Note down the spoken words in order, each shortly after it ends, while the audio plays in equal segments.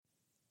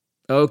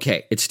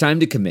Okay, it's time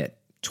to commit.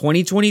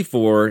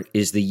 2024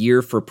 is the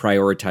year for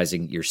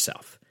prioritizing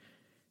yourself.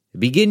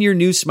 Begin your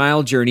new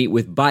smile journey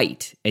with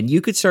Byte, and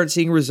you could start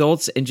seeing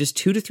results in just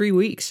 2 to 3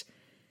 weeks.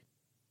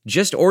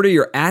 Just order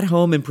your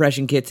at-home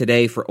impression kit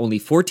today for only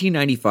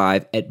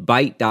 $14.95 at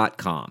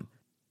Byte.com.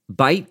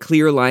 Byte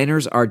clear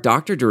liners are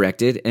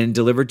doctor-directed and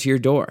delivered to your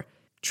door.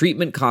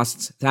 Treatment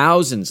costs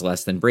thousands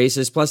less than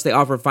braces, plus they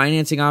offer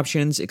financing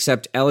options,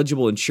 accept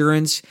eligible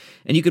insurance,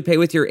 and you could pay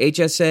with your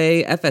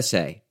HSA,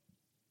 FSA.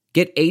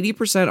 Get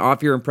 80%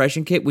 off your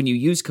impression kit when you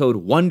use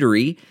code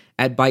WONDERY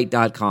at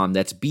Byte.com.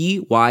 That's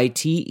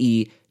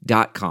BYTE.com.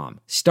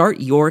 Start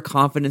your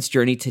confidence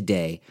journey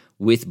today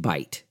with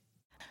Byte.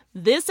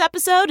 This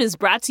episode is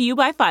brought to you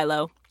by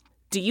Philo.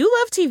 Do you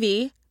love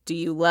TV? Do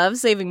you love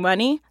saving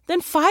money?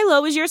 Then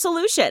Philo is your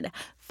solution.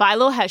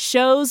 Philo has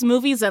shows,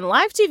 movies, and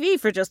live TV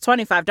for just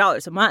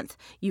 $25 a month.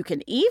 You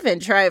can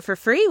even try it for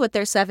free with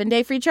their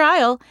 7-day free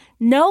trial.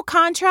 No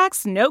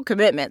contracts, no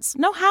commitments,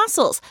 no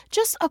hassles.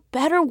 Just a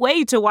better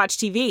way to watch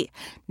TV.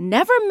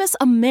 Never miss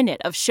a minute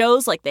of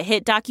shows like the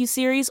hit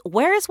docuseries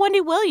Where is Wendy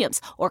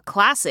Williams? Or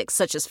classics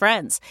such as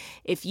Friends.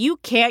 If you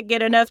can't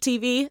get enough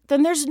TV,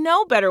 then there's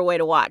no better way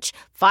to watch.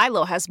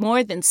 Philo has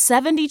more than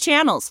 70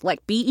 channels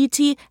like BET,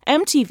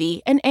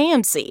 MTV, and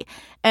AMC.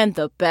 And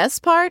the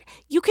best part?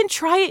 You can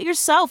try it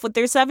yourself with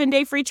their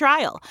 7-day free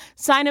trial.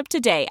 Sign up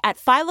today at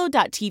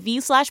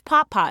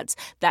philo.tv/poppods.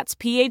 That's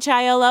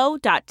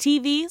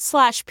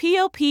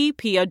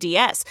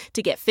philo.tv/POPPODS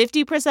to get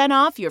 50%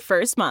 off your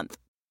first month.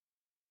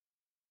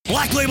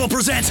 Black Label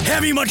presents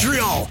Heavy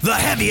Montreal, the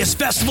heaviest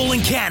festival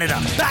in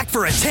Canada. Back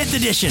for a 10th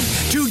edition.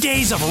 2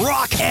 days of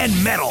rock and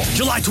metal.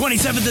 July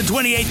 27th and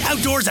 28th,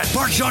 outdoors at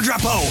Parc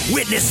Jean-Drapeau.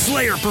 Witness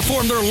Slayer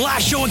perform their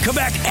last show in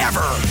Quebec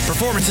ever.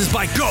 Performances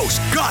by Ghost,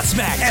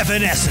 Godsmack,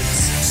 Evanescence,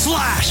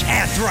 Slash,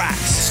 Anthrax,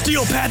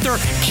 Steel Panther,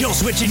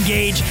 Killswitch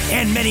Engage,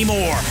 and many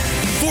more.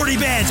 40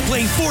 bands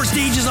playing 4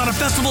 stages on a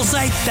festival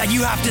site that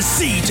you have to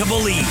see to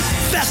believe.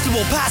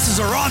 Festival passes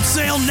are on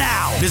sale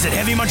now. Visit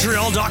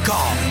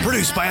HeavyMontreal.com.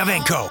 Produced by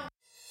Avenco.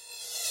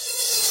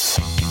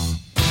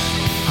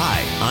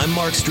 Hi, I'm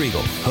Mark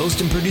Striegel, host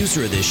and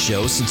producer of this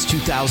show since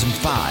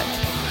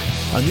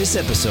 2005. On this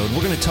episode,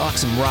 we're going to talk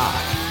some rock,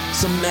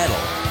 some metal,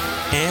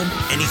 and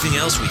anything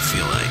else we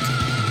feel like.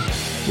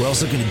 We're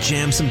also going to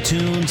jam some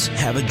tunes,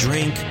 have a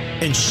drink,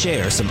 and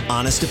share some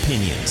honest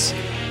opinions.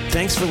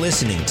 Thanks for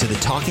listening to the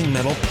Talking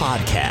Metal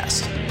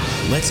Podcast.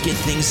 Let's get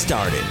things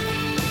started.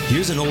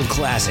 Here's an old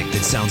classic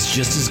that sounds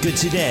just as good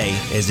today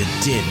as it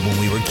did when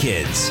we were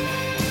kids.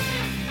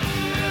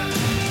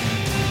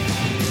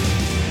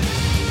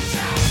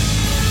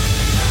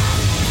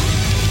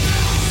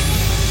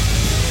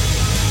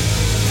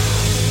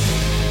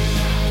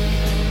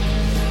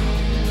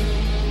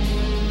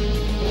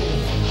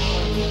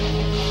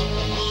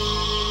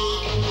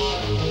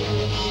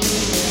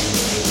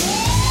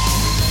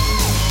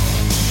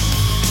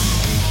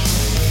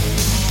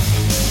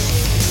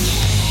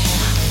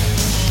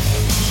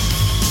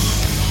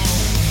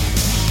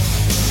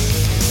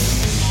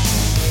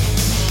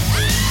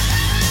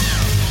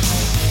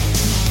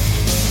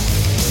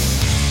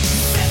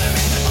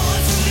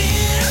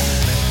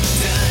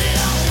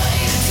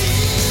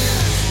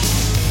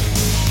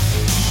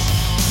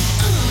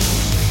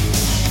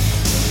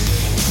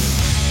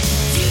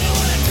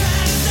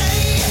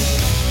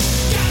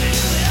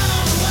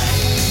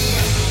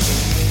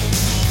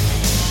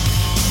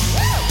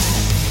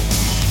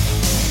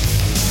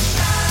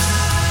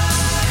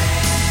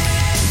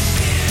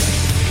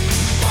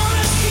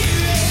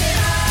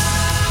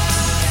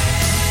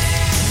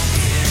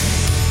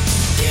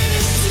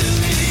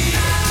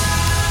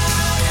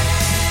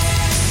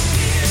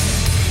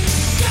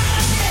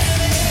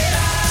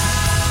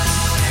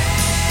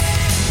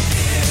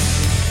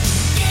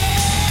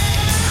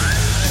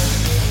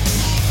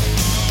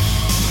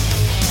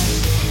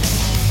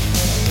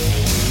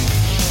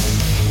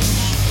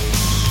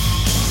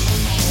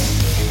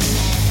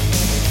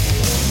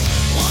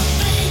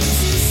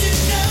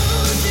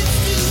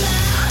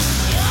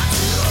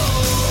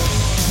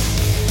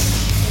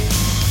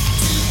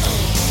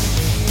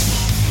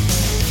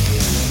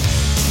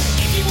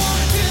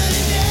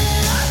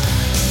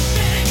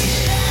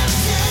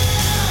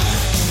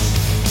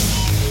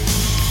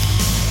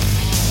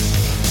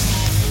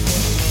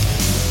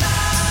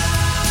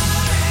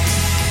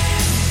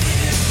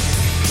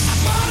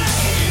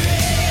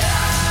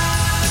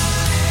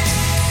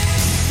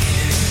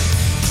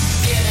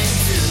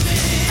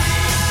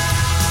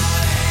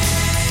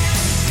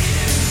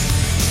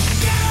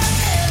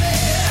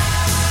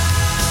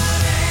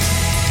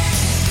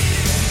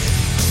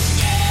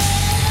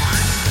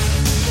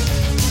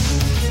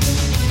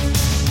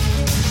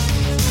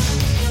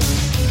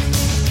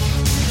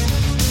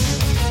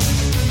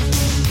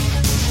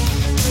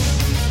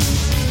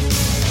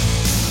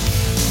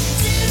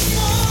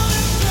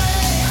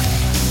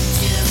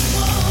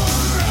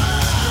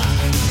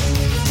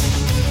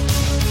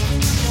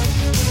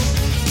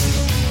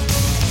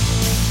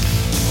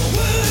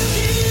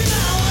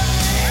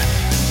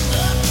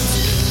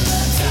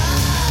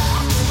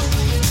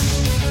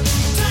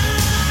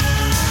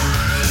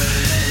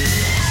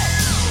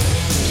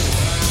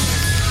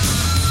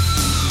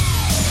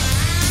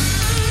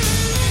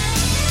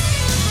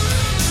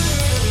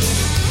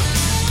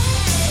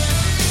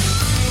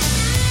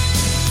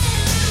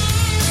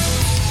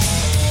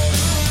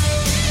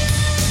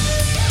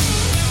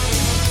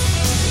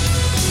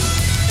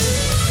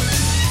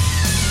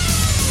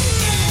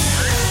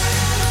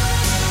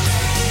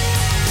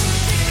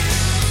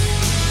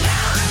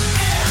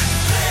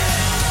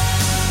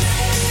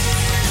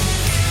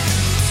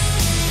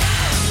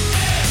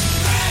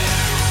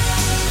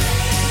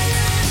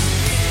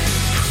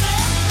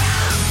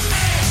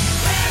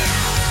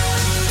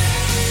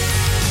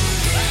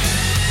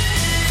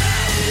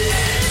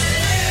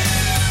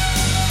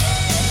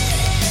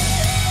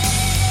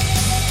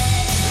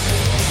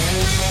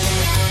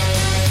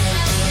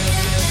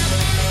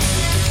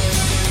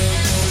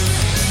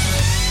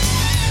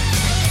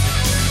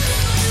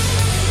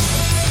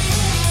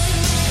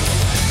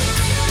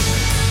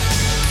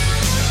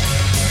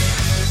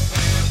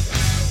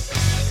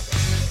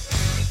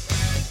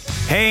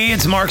 Hey,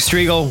 it's Mark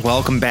Strigl.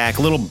 Welcome back.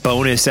 A little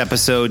bonus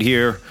episode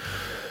here.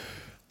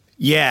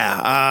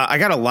 Yeah, I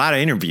got a lot of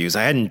interviews.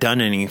 I hadn't done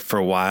any for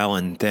a while,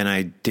 and then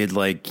I did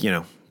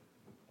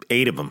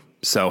 8 of them.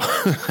 So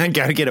I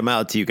got to get them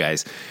out to you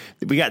guys.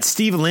 We got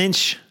Steve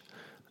Lynch,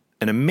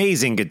 an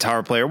amazing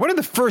guitar player. One of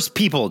the first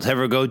people to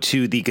ever go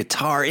to the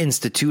Guitar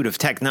Institute of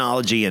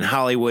Technology in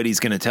Hollywood.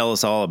 He's going to tell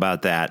us all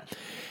about that.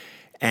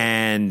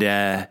 And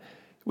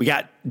we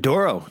got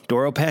Doro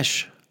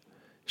Pesch.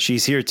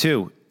 She's here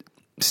too.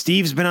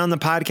 Steve's been on the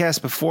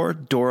podcast before.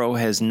 Doro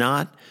has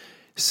not.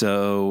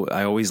 So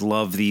I always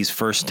love these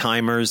first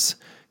timers.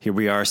 Here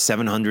we are,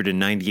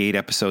 798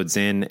 episodes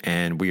in,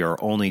 and we are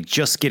only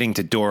just getting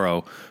to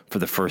Doro for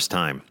the first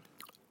time.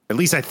 At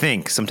least I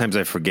think. Sometimes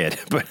I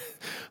forget, but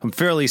I'm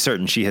fairly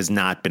certain she has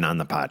not been on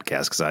the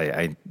podcast because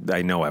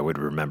I know I would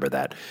remember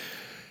that.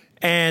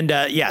 And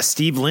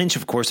Steve Lynch,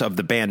 of course, of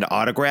the band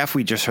Autograph.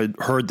 We just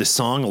heard the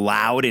song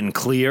Loud and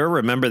Clear.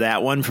 Remember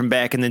that one from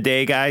back in the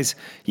day, guys?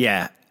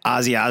 Yeah,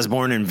 Ozzy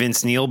Osbourne and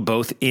Vince Neil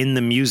both in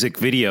the music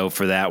video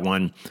for that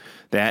one.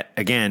 That,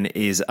 again,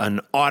 is an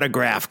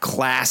Autograph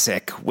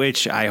classic,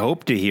 which I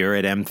hope to hear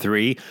at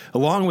M3,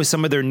 along with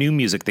some of their new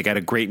music. They got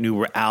a great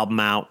new album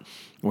out.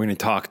 We're going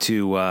to talk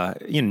to,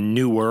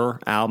 newer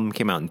album,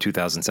 came out in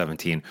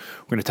 2017.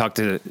 We're going to talk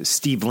to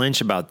Steve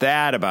Lynch about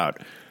that, about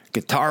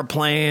guitar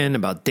playing,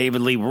 about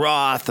David Lee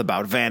Roth,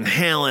 about Van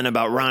Halen,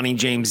 about Ronnie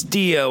James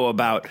Dio,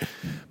 about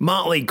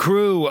Motley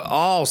Crue,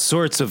 all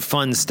sorts of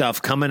fun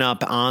stuff coming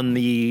up on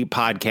the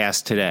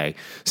podcast today.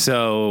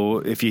 So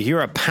if you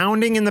hear a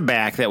pounding in the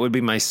back, that would be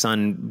my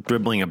son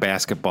dribbling a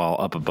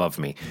basketball up above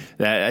me.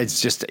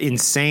 It's just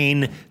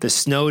insane. The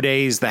snow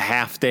days, the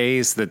half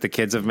days that the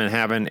kids have been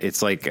having,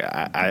 it's like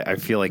I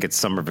feel like it's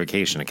summer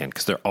vacation again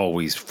because they're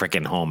always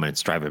freaking home and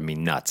it's driving me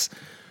nuts.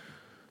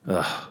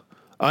 Ugh.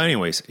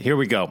 Anyways, here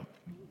we go.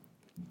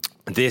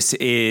 This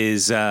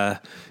is a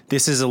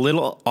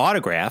little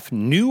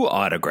new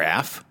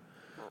autograph,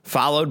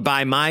 followed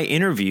by my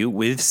interview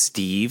with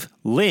Steve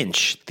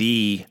Lynch,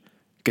 the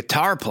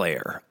guitar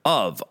player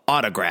of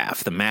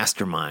Autograph, the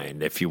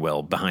mastermind, if you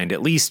will, behind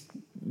at least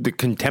the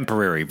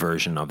contemporary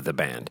version of the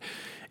band.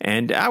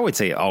 And I would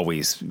say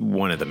always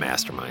one of the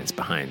masterminds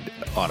behind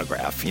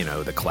Autograph,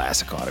 the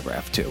classic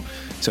Autograph too.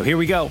 So here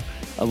we go.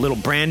 A little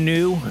brand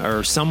new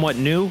or somewhat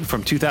new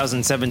from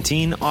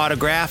 2017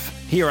 Autograph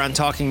here on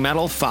Talking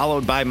Metal,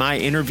 followed by my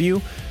interview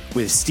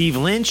with Steve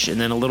Lynch.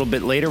 And then a little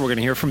bit later, we're going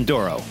to hear from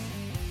Doro.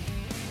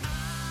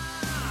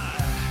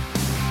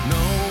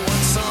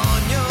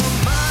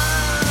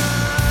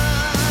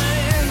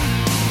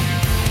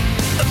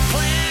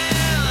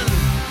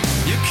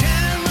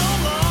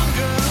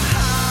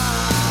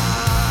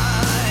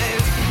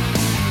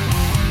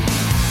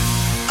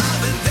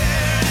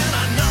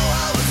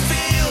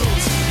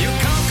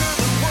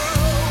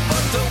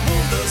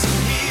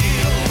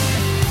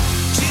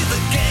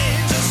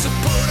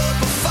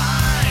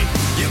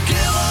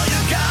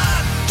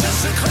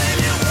 Claim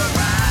you were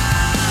right.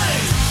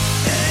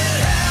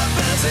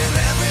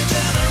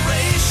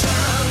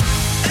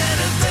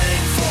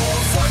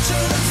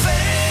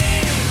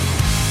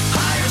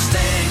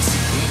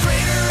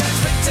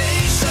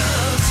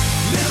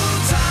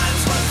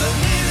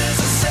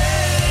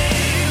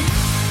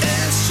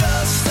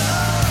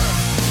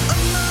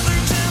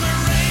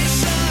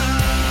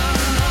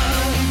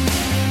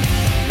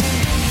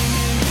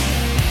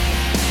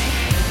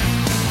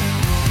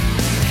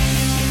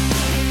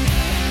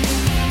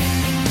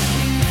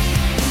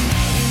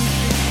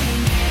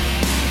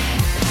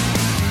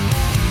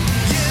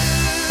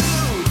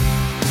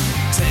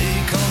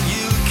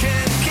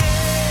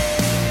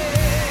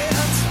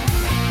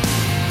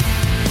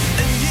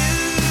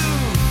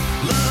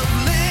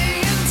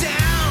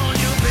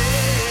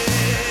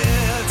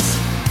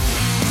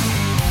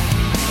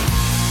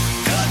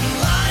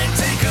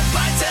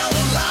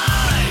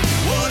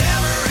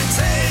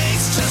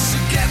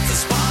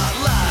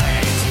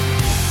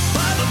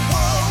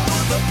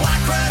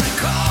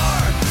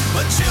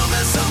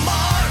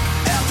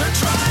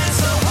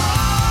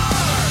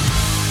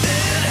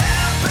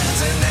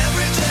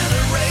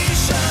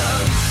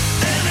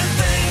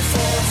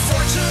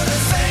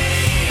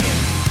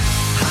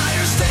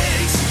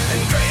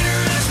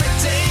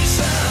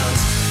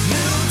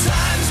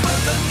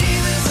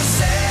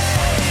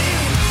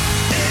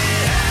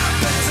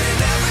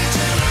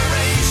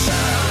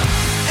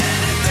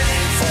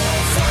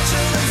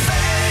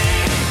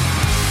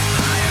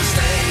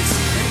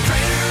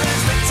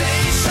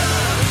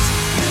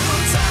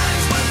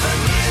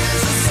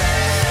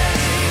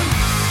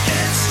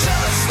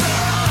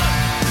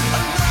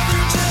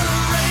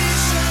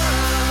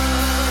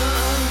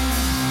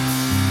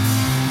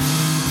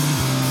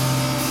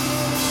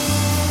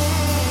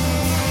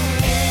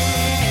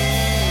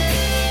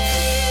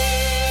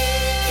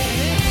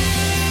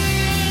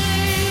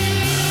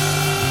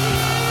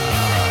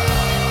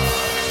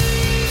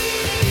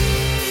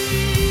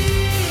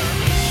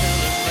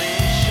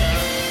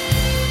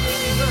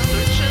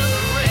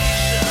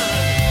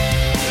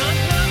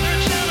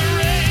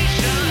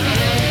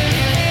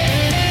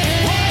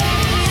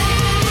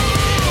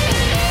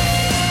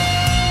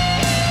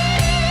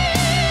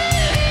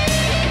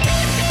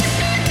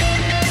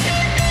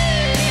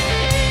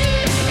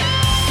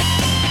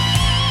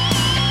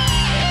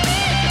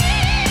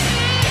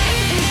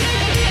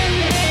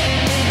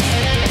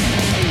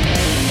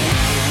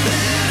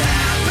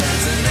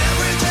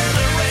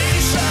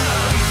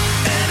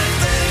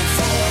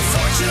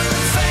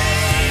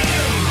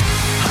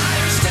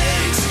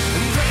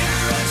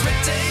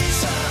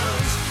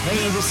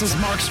 Hey, this is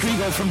Mark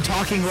Strigl from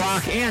Talking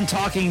Rock and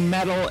Talking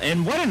Metal,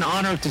 and what an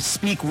honor to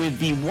speak with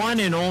the one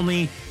and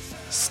only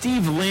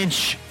Steve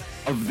Lynch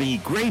of the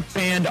great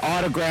band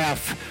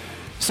Autograph.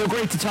 So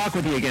great to talk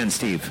with you again,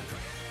 Steve.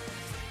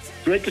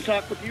 Great to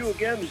talk with you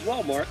again as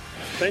well, Mark.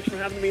 Thanks for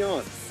having me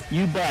on.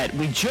 You bet.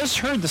 We just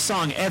heard the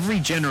song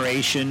Every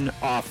Generation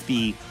off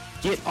the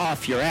Get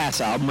Off Your Ass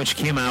album, which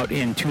came out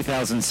in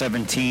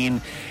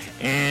 2017.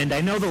 And I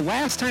know the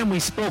last time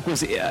we spoke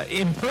was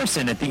in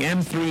person at the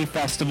M3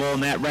 Festival,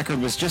 and that record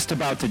was just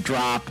about to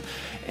drop.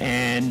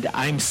 And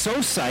I'm so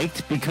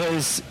psyched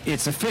because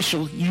it's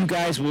official. You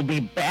guys will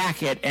be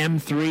back at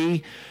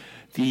M3,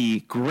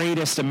 the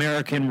greatest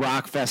American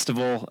rock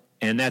festival,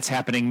 and that's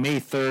happening May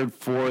 3rd,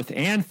 4th,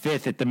 and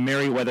 5th at the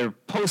Merriweather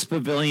Post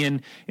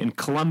Pavilion in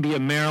Columbia,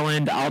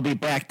 Maryland. I'll be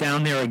back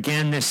down there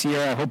again this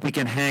year. I hope we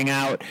can hang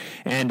out.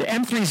 And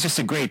M3 is just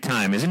a great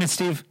time, isn't it,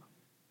 Steve?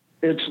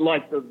 It's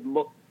like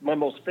my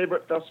most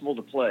favorite festival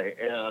to play,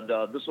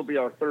 and this will be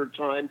our third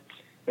time,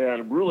 and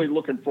I'm really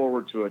looking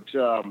forward to it.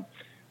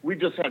 We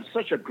just had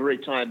such a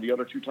great time the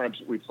other two times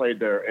that we played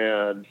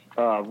there, and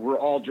we're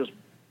all just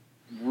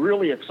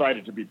really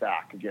excited to be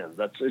back again.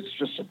 It's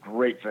just a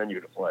great venue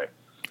to play.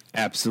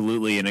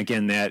 Absolutely, and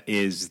again, that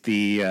is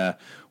the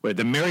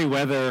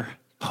Merriweather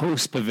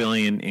Post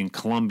Pavilion in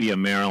Columbia,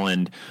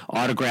 Maryland.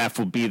 Autograph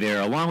will be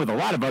there, along with a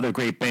lot of other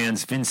great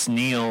bands. Vince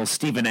Neil,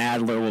 Steven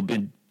Adler will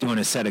be doing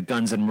a set of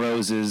Guns N'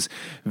 Roses,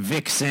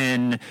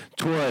 Vixen,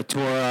 Tora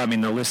Tora. I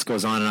mean, the list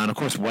goes on and on. Of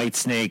course,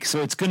 Whitesnake.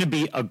 So it's going to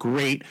be a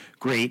great,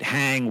 great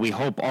hang. We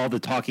hope all the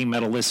Talking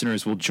Metal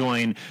listeners will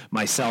join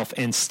myself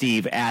and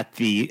Steve at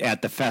the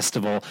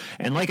festival.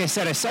 And like I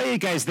said, I saw you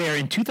guys there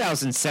in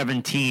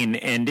 2017,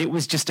 and it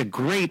was just a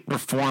great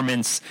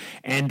performance.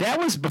 And that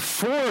was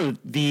before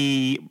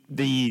the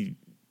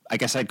I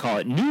guess I'd call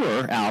it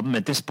newer album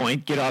at this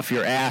point, Get Off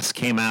Your Ass,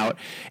 came out.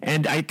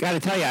 And I got to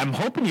tell you, I'm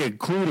hoping you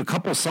include a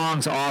couple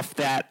songs off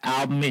that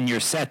album in your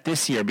set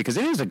this year, because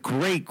it is a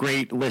great,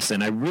 great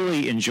listen. I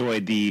really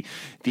enjoyed the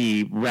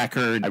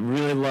record. I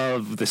really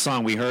love the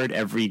song we heard,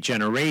 Every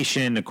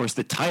Generation. Of course,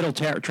 the title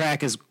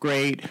track is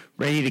great.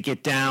 Ready to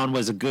Get Down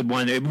was a good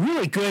one.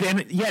 Really good,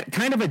 and yet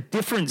kind of a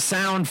different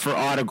sound for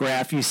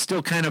Autograph. You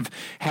still kind of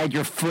had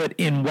your foot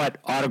in what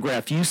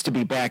Autograph used to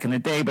be back in the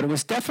day, but it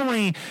was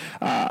definitely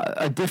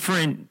a different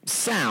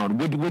sound.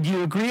 Would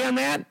you agree on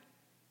that?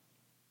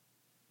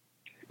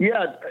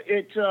 Yeah,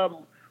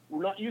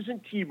 we're not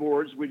using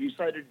keyboards. We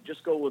decided to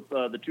just go with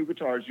the two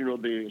guitars. You know,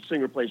 the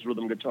singer plays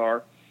rhythm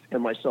guitar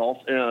and myself,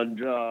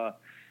 and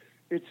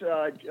it's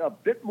a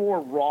bit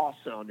more raw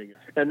sounding.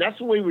 And that's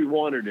the way we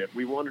wanted it.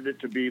 We wanted it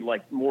to be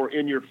like more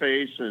in your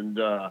face and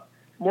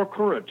more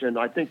current, and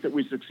I think that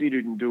we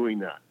succeeded in doing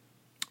that.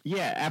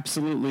 Yeah,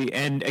 absolutely.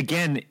 And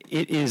again,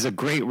 it is a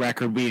great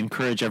record. We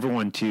encourage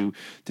everyone to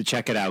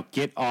check it out.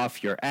 Get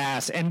Off Your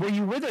Ass. And were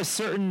you with a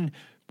certain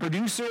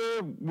producer?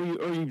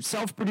 Or you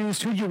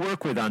self-produced? Who'd you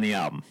work with on the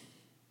album?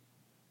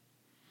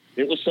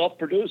 It was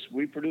self-produced.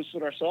 We produced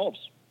it ourselves.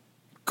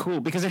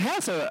 Cool, because it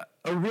has a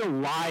real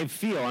live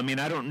feel. I mean,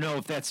 I don't know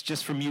if that's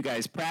just from you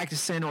guys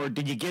practicing, or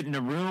did you get in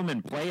a room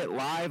and play it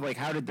live? Like,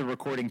 how did the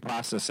recording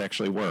process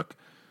actually work?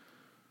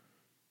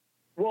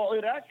 Well,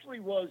 it actually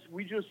was,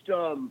 we just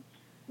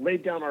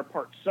laid down our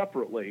parts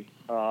separately,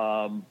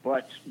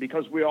 but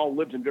because we all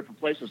lived in different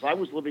places. I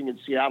was living in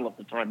Seattle at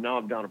the time. Now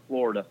I'm down in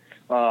Florida.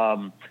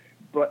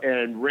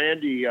 And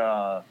Randy,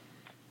 the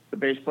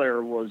bass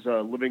player, was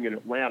living in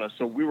Atlanta,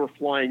 so we were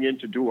flying in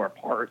to do our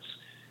parts.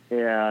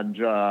 And,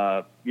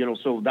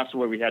 so that's the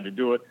way we had to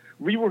do it.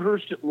 We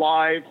rehearsed it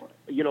live,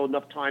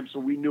 enough time so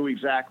we knew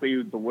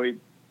exactly the way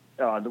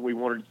that we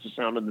wanted it to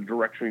sound and the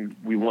direction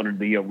we wanted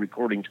the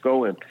recording to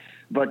go in.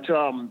 But,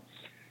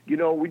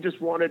 we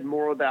just wanted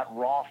more of that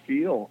raw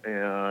feel,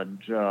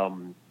 and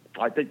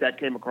I think that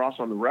came across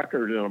on the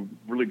record, and I'm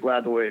really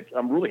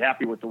I'm really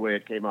happy with the way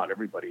it came out.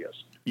 Everybody is.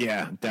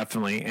 Yeah,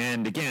 definitely.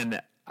 And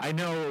again, I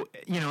know,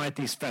 at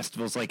these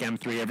festivals like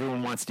M3,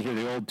 everyone wants to hear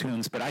the old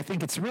tunes, but I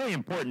think it's really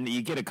important that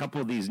you get a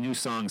couple of these new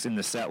songs in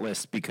the set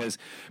list, because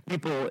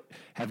people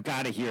have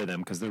got to hear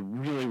them, because they're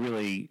really,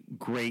 really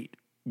great,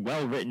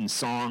 well-written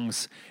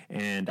songs,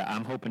 and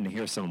I'm hoping to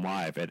hear some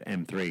live at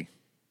M3.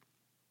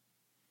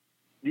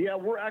 Yeah,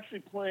 we're actually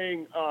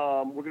playing,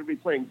 we're going to be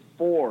playing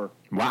 4.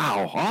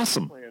 Wow,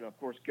 awesome. Playing, of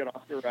course, Get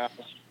Off Your Ass,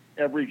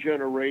 Every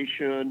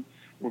Generation.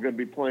 We're going to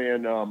be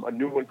playing a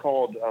new one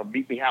called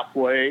Meet Me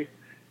Halfway,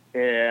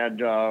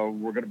 and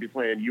we're going to be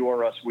playing You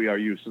Are Us, We Are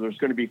You. So there's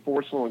going to be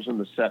 4 songs in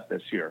the set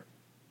this year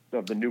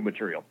of the new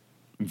material.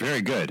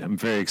 Very good. I'm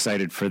very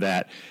excited for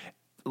that.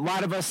 A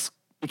lot of us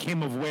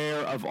became aware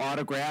of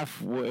Autograph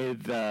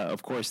with,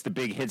 of course, the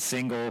big hit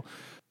single,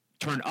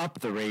 Turn Up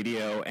the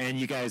Radio, and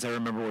you guys, I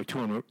remember, were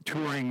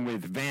touring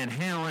with Van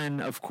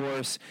Halen, of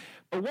course.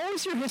 But what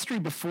was your history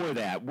before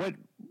that?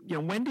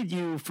 When did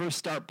you first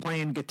start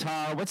playing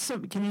guitar?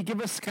 Can you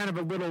give us kind of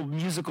a little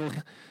musical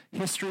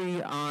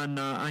history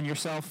on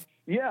yourself?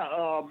 Yeah,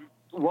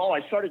 well,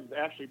 I started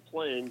actually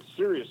playing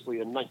seriously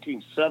in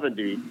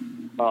 1970,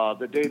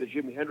 the day that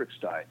Jimi Hendrix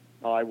died.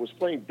 I was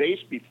playing bass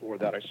before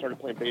that. I started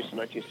playing bass in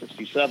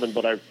 1967,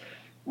 but I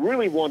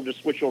really wanted to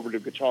switch over to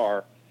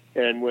guitar.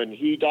 And when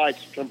he died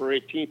September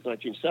 18th,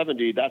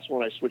 1970, that's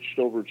when I switched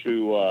over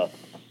to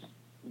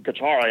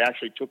guitar. I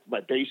actually took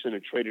my bass in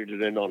and traded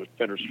it in on a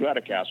Fender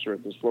Stratocaster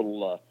at this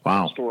little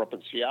store up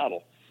in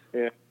Seattle.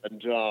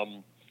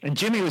 And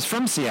Jimmy was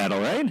from Seattle,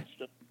 right?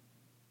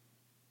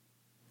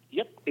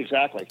 Yep,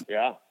 exactly.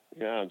 Yeah.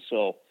 And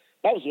so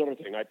that was the other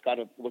thing. I kind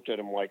of looked at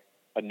him like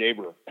a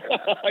neighbor,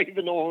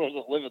 even though I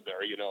wasn't living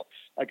there,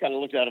 I kind of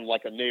looked at him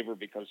like a neighbor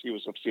because he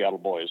was a Seattle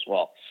boy as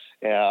well.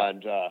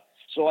 And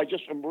so I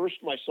just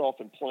immersed myself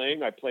in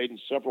playing. I played in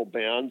several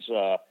bands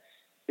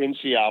in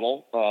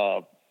Seattle,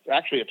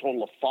 actually a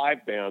total of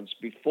 5 bands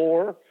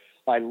before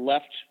I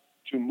left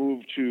to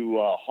move to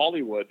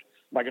Hollywood.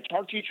 My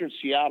guitar teacher in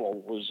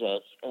Seattle was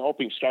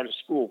helping start a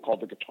school called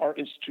the Guitar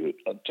Institute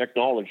of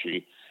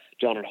Technology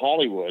down in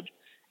Hollywood.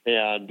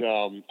 And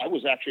I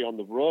was actually on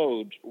the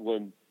road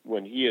when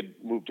he had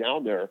moved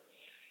down there.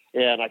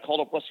 And I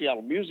called up West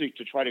Seattle Music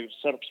to try to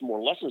set up some more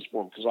lessons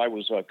for him because I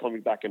was coming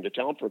back into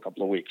town for a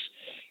couple of weeks.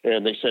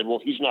 And they said, well,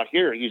 he's not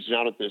here. He's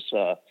down at this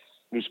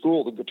new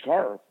school, the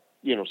guitar,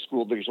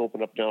 school that he's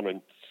opened up down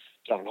in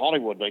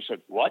Hollywood. And I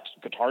said, what?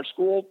 Guitar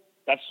school?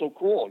 That's so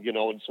cool,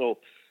 And so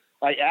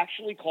I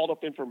actually called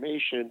up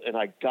information and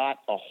I got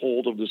a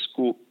hold of the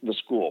school.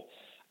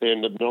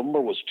 And the number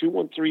was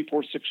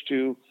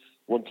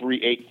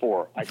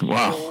 213-462-1384. I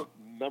still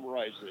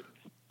memorized it.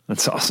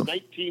 That's awesome.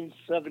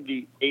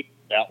 1978,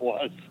 that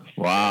was.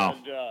 Wow.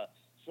 And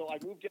so I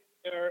moved in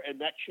there, and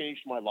that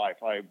changed my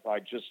life. I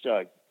just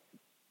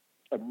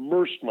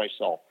immersed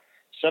myself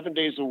 7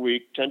 days a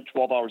week, 10,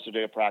 12 hours a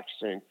day of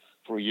practicing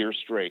for a year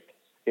straight.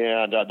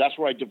 And that's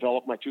where I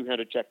developed my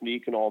two-handed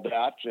technique and all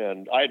that.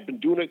 And I had been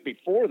doing it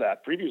before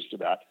that, previous to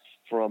that,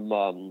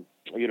 from,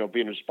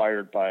 being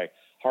inspired by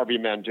Harvey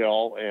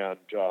Mandel and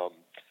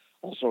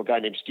also a guy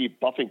named Steve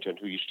Buffington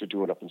who used to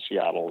do it up in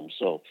Seattle. And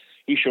so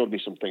he showed me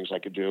some things I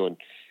could do.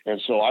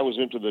 And so I was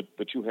into the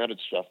two-handed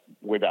stuff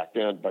way back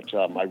then, but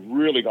I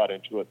really got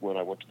into it when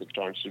I went to the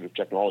Guitar Institute of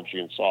Technology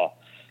and saw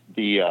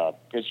the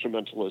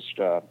instrumentalist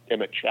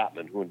Emmett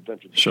Chapman, who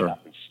invented the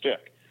Chapman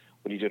stick,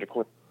 when he did a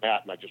clip of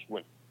that, and I just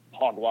went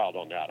hog wild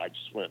on that. I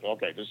just went,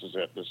 okay, this is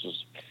it. And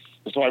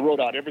so I wrote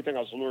out everything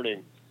I was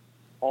learning,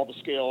 all the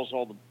scales,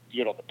 all the,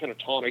 the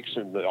pentatonics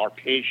and the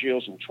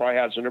arpeggios and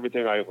triads and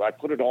everything. I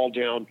put it all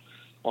down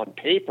on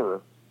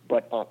paper,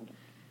 but to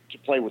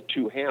play with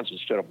two hands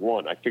instead of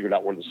one. I figured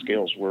out where the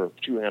scales were with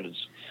two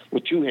hands,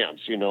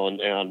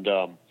 and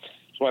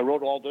so I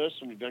wrote all this,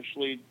 and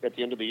eventually at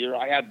the end of the year,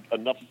 I had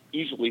enough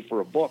easily for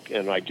a book,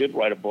 and I did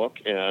write a book,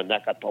 and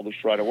that got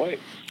published right away.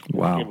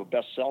 Wow. It became a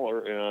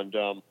bestseller, and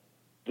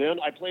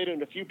then I played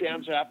in a few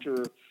bands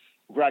after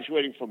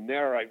graduating from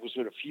there. I was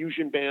in a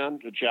fusion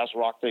band, a jazz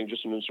rock thing,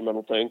 just an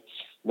instrumental thing.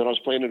 And then I was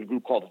playing in a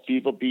group called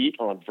Viva Beat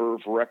on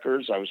Verve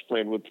Records. I was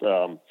playing with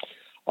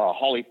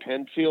Holly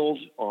Penfield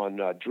on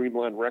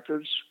Dreamland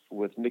Records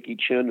with Mickey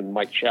Chin and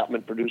Mike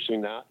Chapman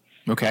producing that.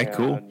 Okay,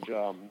 cool. And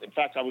in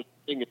fact, I was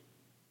thinking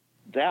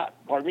that.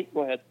 Pardon me?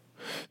 Go ahead.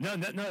 No,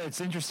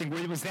 it's interesting.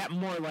 Was that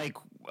more like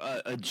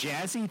a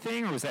jazzy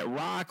thing, or was that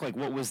rock? Like,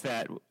 what was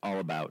that all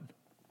about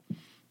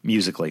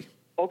musically?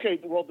 Okay,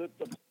 well, the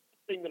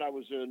thing that I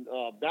was in,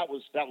 that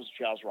was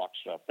jazz rock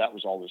stuff. That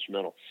was all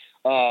instrumental.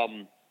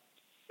 And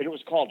it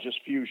was called just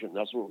fusion.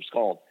 That's what it was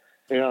called.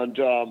 And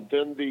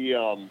then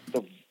the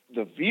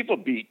Viva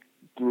Beat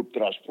group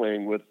that I was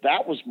playing with,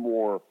 that was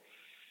more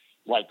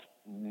like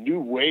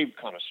new wave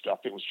kind of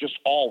stuff. It was just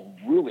all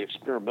really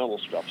experimental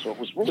stuff. So it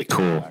was really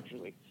cool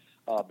actually,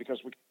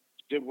 because we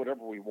did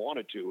whatever we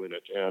wanted to in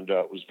it, and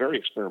it was very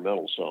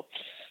experimental. So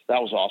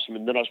that was awesome.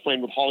 And then I was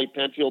playing with Holly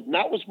Penfield, and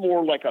that was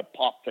more like a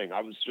pop thing.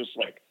 I was just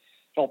like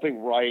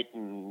helping write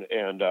and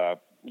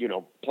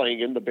playing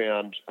in the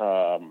band.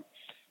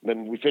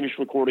 Then we finished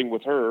recording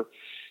with her,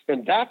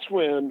 and that's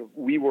when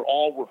we were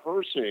all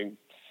rehearsing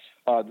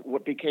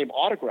what became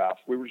Autograph.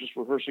 We were just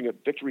rehearsing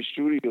at Victory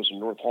Studios in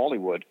North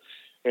Hollywood,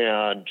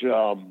 and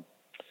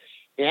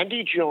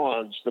Andy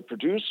Johns, the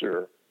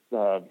producer,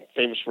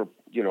 famous for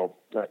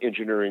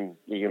engineering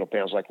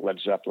bands like Led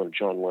Zeppelin,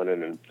 John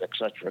Lennon, and et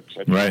cetera,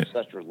 right. et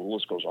cetera. The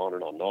list goes on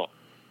and on and on.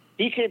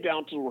 He came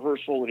down to the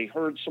rehearsal and he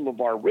heard some of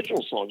our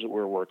original songs that we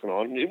were working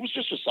on. And it was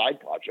just a side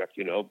project,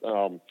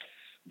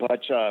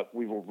 but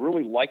we were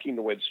really liking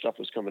the way the stuff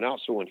was coming out.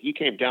 So when he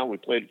came down, we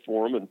played it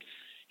for him, and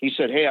he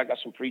said, "Hey, I got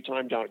some free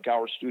time down at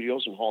Gower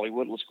Studios in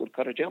Hollywood. Let's go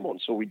cut a demo."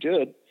 And so we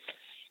did.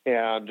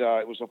 And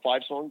it was a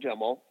 5-song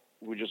demo.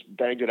 We just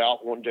banged it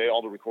out one day,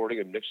 all the recording,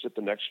 and mixed it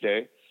the next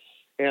day.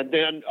 And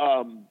then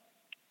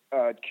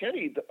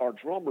Kenny, our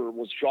drummer,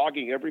 was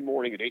jogging every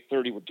morning at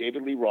 8:30 with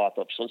David Lee Roth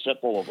up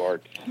Sunset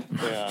Boulevard.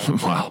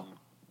 And, wow.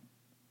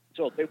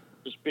 So they were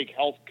this big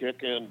health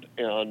kick, and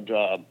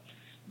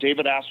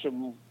David asked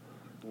him,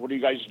 "What do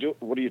you guys do?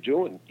 What are you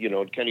doing?"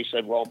 And Kenny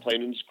said, "Well, I'm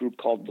playing in this group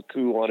called The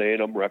Coup on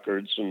A&M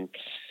Records," and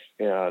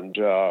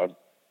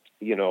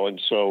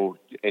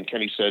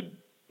Kenny said,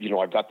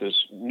 "I've got this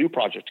new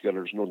project together.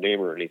 There's no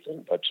name or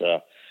anything, but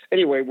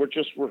anyway, we're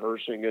just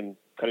rehearsing and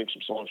cutting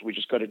some songs. We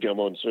just cut a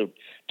demo. And so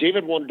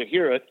David wanted to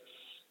hear it.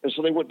 And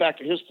so they went back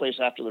to his place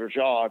after their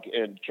jog,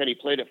 and Kenny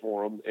played it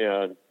for him,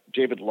 and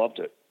David loved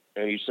it.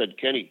 And he said,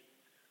 Kenny,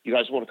 you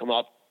guys want to come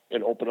out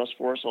and open us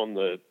for us on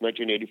the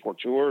 1984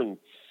 tour? And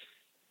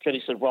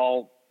Kenny said,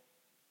 well,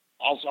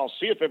 I'll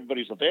see if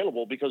everybody's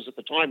available, because at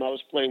the time I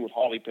was playing with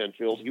Holly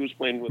Penfield. He was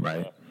playing with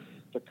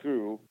the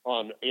Coup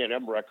on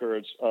A&M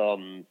Records.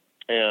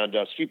 And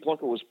Steve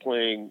Plunkett was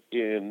playing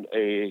in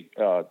a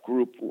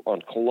group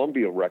on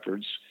Columbia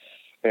Records.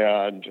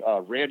 And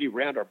Randy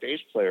Rand, our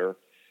bass player,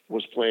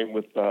 was playing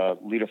with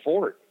Lita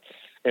Ford.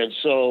 And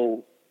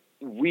so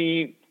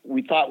we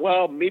thought,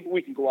 well, maybe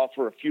we can go out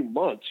for a few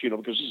months,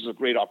 because this is a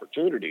great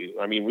opportunity.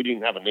 I mean, we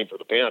didn't have a name for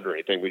the band or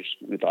anything.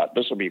 We thought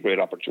this will be a great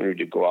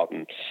opportunity to go out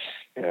and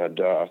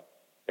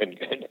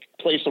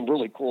play some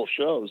really cool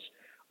shows.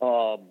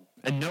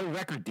 And no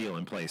record deal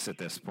in place at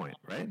this point,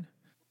 right?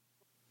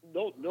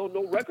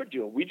 No record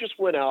deal. We just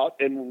went out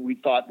and we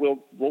thought we'll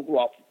go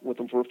out with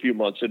them for a few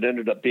months. It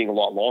ended up being a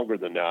lot longer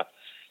than that.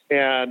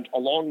 And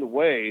along the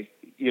way,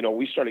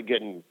 we started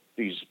getting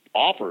these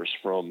offers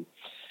from,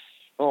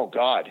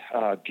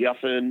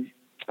 Geffen,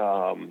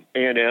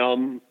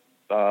 A&M,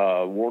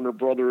 Warner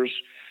Brothers.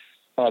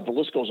 The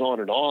list goes on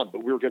and on,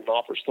 but we were getting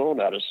offers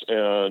thrown at us,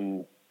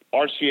 and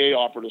RCA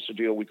offered us a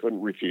deal we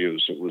couldn't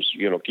refuse. It was,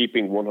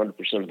 keeping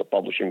 100% of the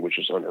publishing, which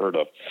is unheard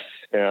of.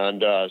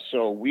 And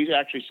so we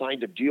actually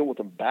signed a deal with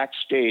them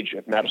backstage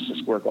at Madison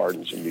Square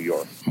Gardens in New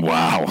York.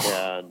 Wow.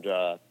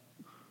 And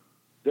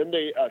then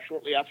they,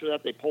 shortly after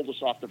that, they pulled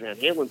us off the Van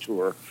Halen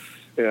tour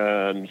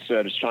and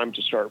said, it's time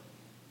to start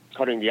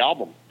cutting the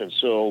album. And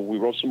so we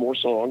wrote some more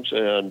songs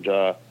and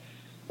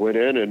went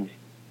in and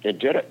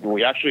did it. And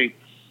we actually,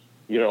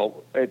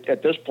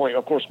 at this point,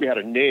 of course, we had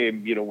a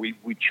name.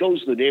 We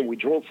chose the name. We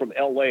drove from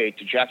L.A.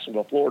 to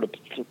Jacksonville, Florida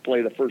to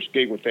play the first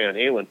gig with Van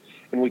Halen.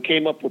 And we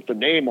came up with the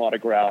name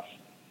Autograph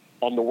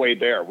on the way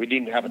there. We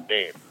didn't have a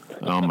name.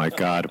 Oh, my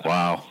God.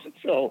 Wow.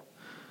 So,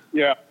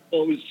 yeah.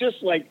 It was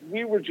just like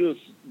we were just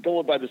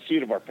going by the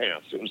seat of our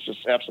pants. It was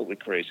just absolutely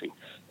crazy,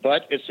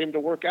 but it seemed to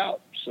work out.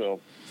 So,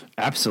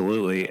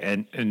 absolutely,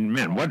 and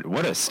man,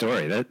 what a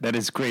story! That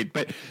is great.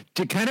 But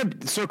to kind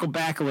of circle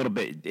back a little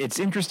bit, it's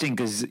interesting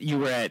because you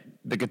were at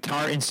the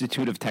Guitar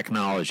Institute of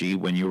Technology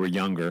when you were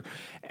younger,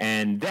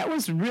 and that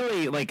was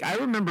really I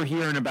remember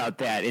hearing about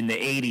that in the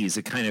 '80s.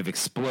 It kind of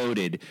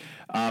exploded,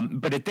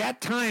 but at that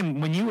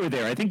time when you were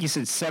there, I think you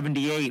said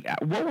 '78.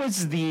 What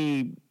was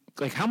the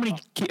how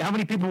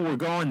many people were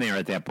going there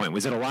at that point?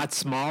 Was it a lot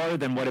smaller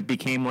than what it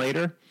became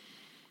later?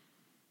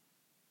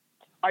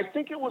 I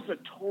think it was a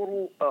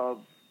total of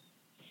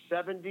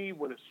 70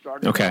 when it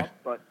started out,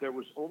 but there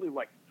was only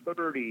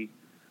 30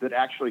 that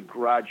actually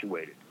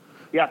graduated.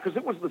 Yeah, because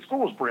the school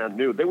was brand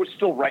new. They were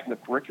still writing the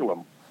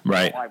curriculum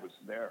while I was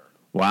there.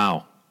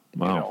 Wow.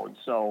 And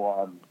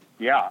so,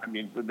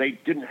 they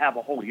didn't have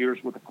a whole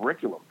year's worth of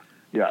curriculum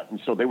yet,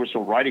 and so they were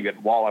still writing it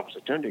while I was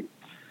attending.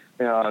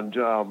 And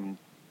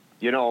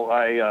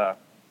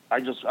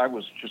I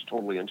was just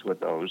totally into it.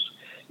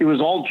 It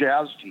was all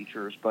jazz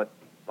teachers, but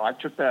I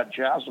took that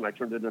jazz and I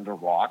turned it into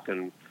rock,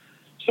 and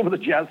some of the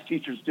jazz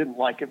teachers didn't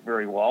like it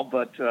very well,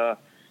 but I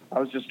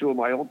was just doing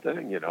my own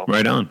thing,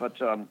 Right on.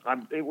 But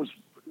it was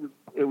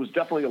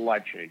definitely a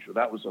life changer.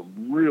 That was a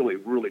really,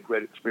 really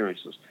great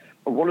experience.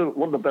 One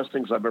of the best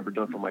things I've ever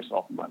done for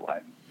myself in my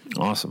life.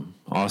 Awesome.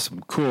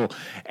 Cool.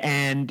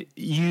 And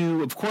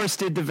you, of course,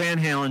 did the Van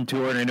Halen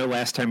tour, and I know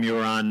last time you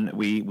were on,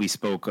 we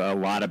spoke a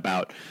lot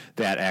about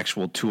that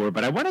actual tour,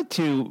 but I wanted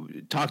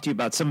to talk to you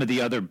about some of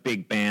the other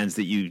big bands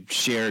that you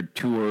shared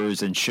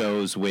tours and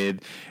shows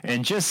with,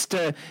 and just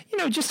a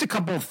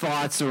couple of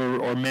thoughts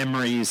or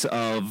memories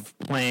of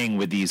playing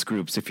with these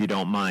groups, if you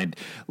don't mind.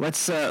 Let's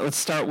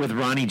start with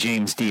Ronnie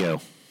James Dio.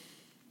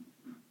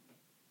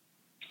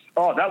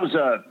 Oh,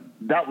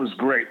 that was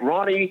great.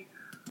 Ronnie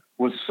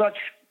was such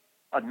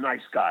a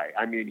nice guy.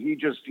 I mean, he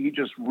just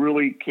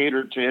really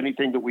catered to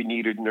anything that we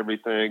needed and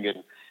everything.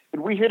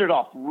 And we hit it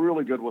off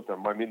really good with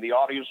them. I mean, the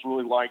audience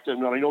really liked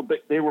him. And I know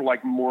they were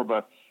more of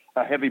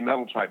a heavy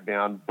metal type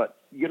band, but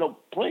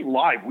playing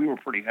live, we were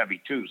pretty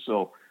heavy too.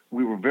 So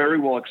we were very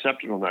well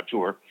accepted on that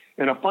tour.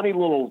 And a funny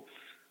little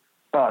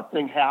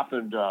thing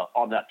happened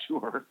on that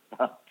tour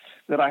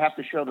that I have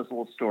to share this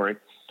little story.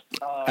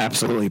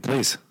 Absolutely,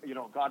 please.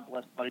 God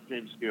bless Ronnie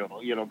James Dio.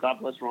 God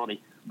bless Ronnie.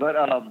 But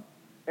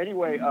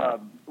anyway,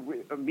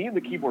 me and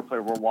the keyboard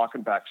player were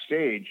walking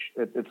backstage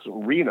at this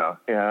arena,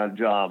 and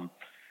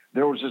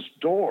there was this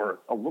door,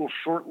 a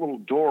short little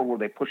door where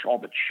they push all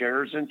the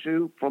chairs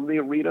into from the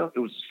arena. It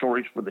was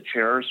storage for the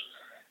chairs,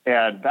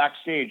 and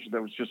backstage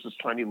there was just this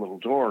tiny little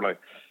door.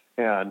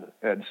 And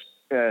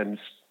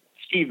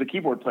Steve, the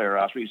keyboard player,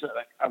 asked me. He said,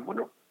 "I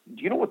wonder,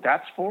 do you know what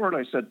that's for?" And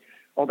I said,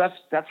 "Oh,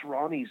 that's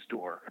Ronnie's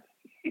door."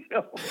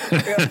 Because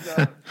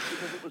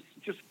it was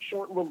just a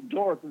short little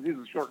door because he's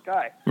a short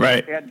guy.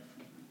 Right.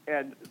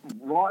 And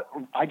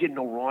I didn't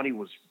know Ronnie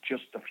was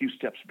just a few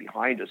steps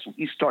behind us, and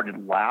he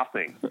started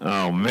laughing.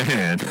 Oh,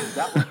 man.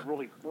 That was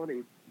really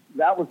funny.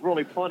 that was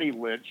really funny,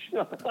 Lynch.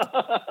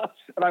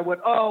 And I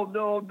went, oh,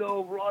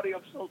 no, Ronnie,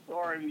 I'm so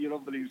sorry.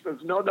 But he says,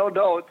 no,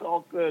 it's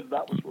all good.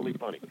 That was really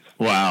funny.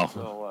 Wow.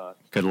 So,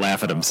 could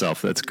laugh at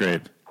himself. That's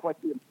great.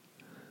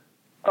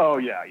 Oh,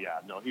 yeah.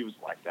 No, he was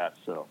like that.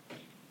 So,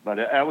 but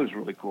that was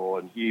really cool.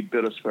 And he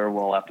bid us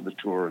farewell after the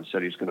tour and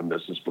said he's going to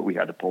miss us, but we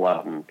had to pull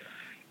out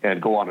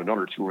and go on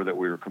another tour that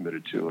we were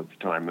committed to at the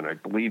time. And I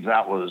believe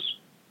that was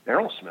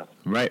Aerosmith.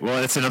 Right. Well,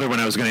 that's another one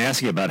I was going to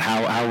ask you about.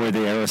 How were the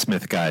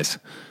Aerosmith guys?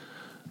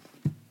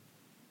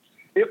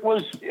 It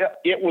was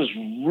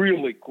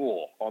really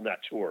cool on that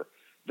tour.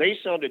 They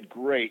sounded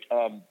great.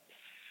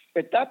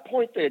 At that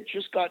point, they had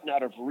just gotten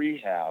out of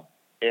rehab,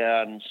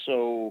 and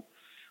so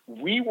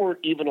we weren't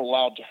even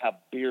allowed to have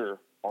beer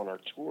on our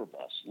tour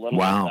bus, let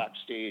alone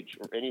backstage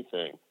or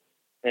anything.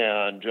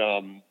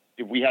 And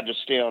we had to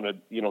stay on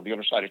the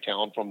other side of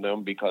town from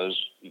them because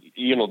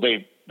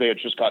they had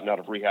just gotten out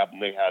of rehab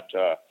and they had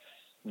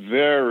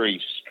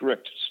very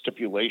strict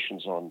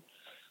stipulations on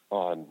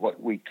what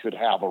we could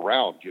have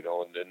around,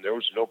 and then there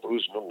was no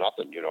booze, no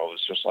nothing, it was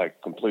just like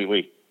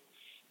completely,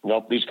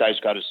 nope, these guys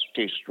got to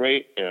stay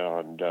straight.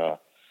 And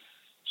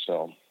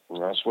so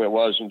that's the way it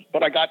was.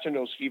 But I got to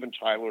know Steven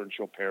Tyler and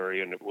Joe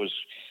Perry, and it was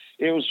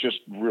just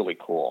really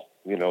cool.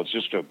 It's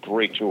just a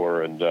great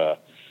tour. And,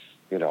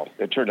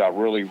 it turned out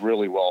really,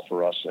 really well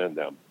for us and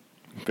them.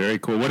 Very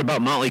cool. What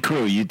about Motley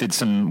Crue? You did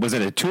was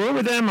it a tour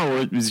with them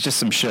or was it just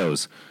some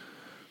shows?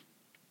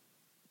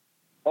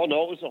 Oh,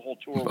 no, it was a whole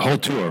tour. A whole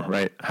tour,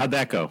 right. How'd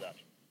that go?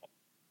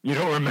 You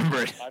don't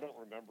remember it? I don't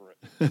remember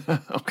it.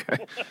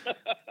 Okay.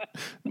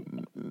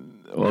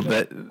 Well,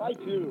 I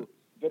do,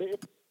 but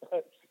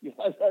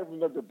I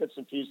remember bits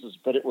and pieces,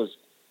 but it was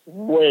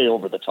way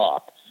over the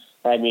top.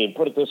 I mean,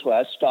 put it this way,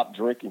 I stopped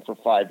drinking for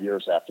 5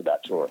 years after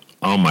that tour.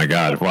 Oh, my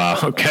God. Wow.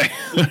 Okay.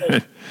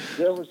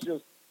 There was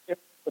just,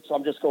 so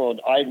I'm just going,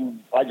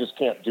 I just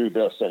can't do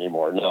this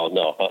anymore.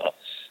 No.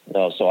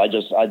 So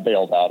I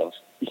bailed out of,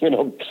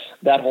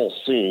 that whole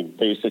scene.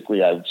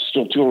 Basically, I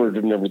still toured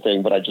and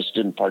everything, but I just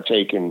didn't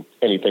partake in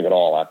anything at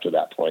all after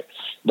that point.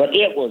 But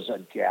it was a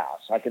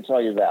gas. I can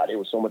tell you that. It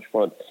was so much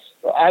fun.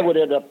 I would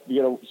end up,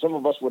 some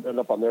of us would end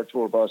up on their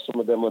tour bus. Some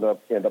of them would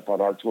end up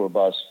on our tour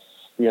bus,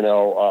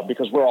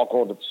 because we're all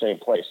going to the same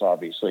place,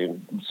 obviously.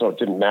 And so it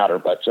didn't matter.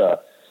 But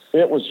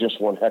it was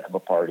just one heck of a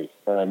party.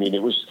 I mean,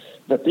 it was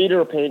the Theater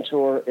of Pain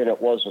tour, and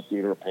it was a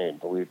Theater of Pain,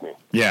 believe me.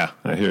 Yeah,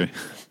 I hear you.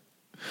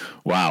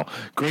 Wow.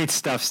 Great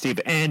stuff, Steve.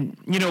 And,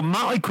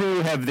 Motley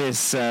Crue have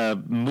this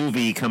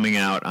movie coming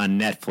out on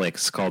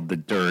Netflix called The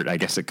Dirt. I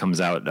guess it comes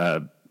out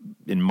on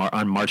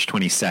March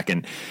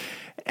 22nd.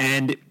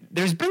 And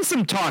there's been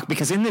some talk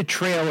because in the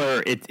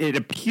trailer, it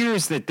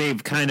appears that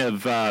they've kind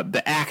of,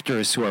 the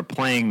actors who are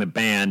playing the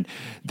band,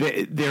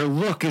 their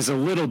look is a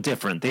little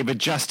different. They've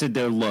adjusted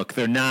their look.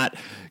 They're not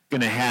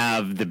going to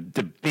have the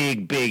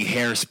big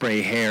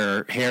hairspray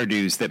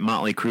hairdos that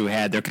Motley Crue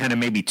had. They're kind of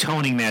maybe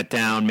toning that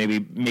down,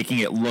 maybe making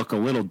it look a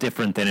little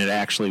different than it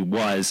actually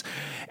was.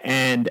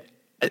 And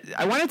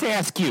I wanted to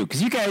ask you,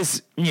 because you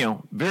guys,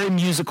 very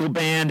musical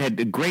band,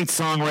 had great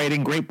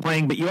songwriting, great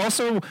playing, but you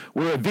also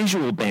were a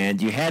visual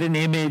band. You had an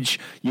image,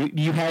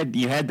 you had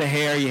the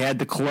hair, you had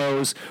the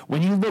clothes.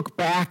 When you look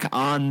back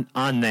on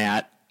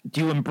that,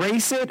 do you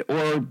embrace it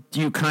or do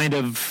you kind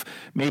of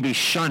maybe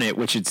shun it,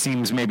 which it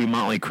seems maybe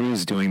Motley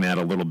Crue's doing that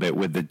a little bit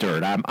with The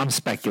Dirt? I'm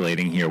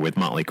speculating here with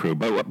Motley Crue,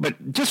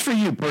 but just for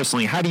you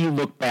personally, how do you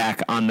look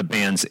back on the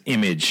band's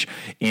image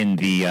in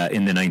the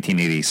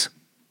 1980s?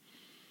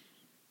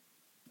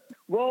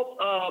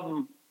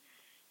 Well,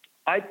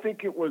 I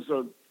think it was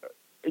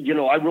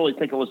I really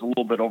think it was a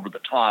little bit over the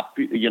top.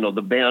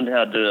 The band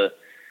had to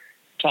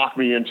talk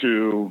me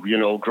into,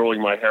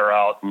 growing my hair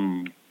out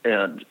and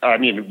I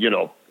mean,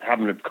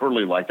 having it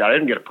curly like that. I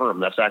didn't get a perm.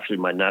 That's actually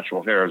my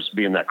natural hair, is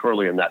being that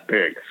curly and that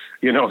big.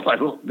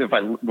 If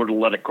I were to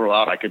let it grow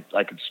out, I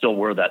could still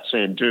wear that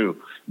same too.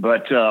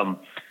 But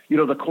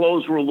the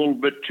clothes were a little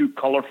bit too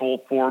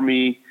colorful for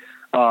me.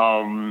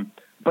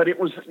 But it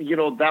was,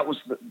 that was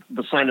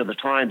the sign of the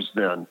times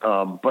then.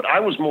 But I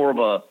was more of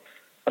a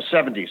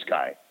 70s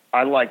guy.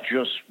 I like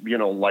just,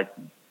 like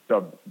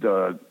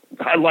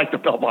I liked the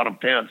bell-bottom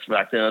pants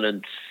back then,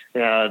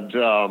 and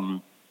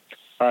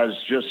I was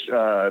just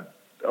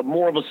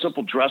more of a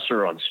simple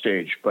dresser on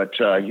stage. But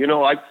I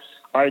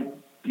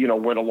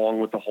went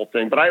along with the whole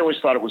thing. But I always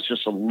thought it was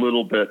just a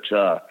little bit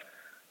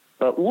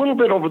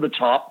over the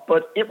top.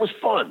 But it was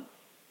fun.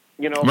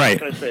 Right. What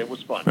can I say? It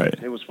was fun. Right.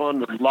 It was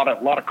fun. A lot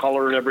of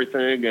color and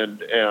everything,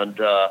 and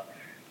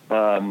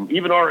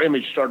even our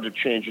image started to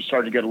change. It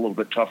started to get a little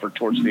bit tougher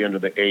towards the end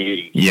of the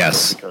 '80s.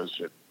 Yes, because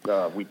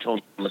we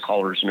toned down the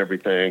colors and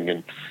everything,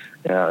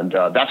 and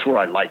that's where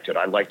I liked it.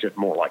 I liked it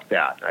more like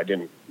that. I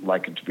didn't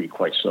like it to be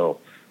quite so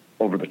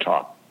over the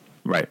top.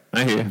 Right.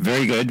 I hear you.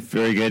 Very good.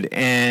 Very good.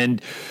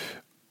 And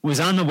was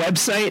on the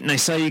website, and I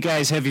saw you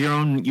guys have your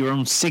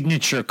own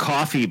signature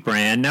coffee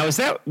brand. Now, is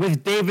that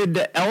with David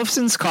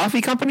Ellefson's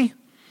coffee company?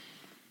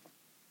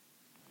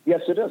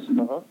 Yes, it is.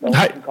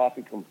 Ellefson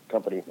Coffee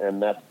Company,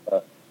 and that's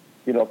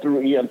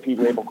through EMP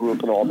Label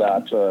Group and all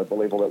that, the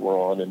label that we're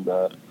on. And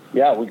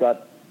we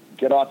got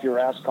Get Off Your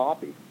Ass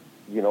Coffee.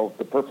 You know,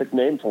 the perfect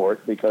name for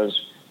it,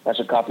 because that's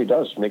what coffee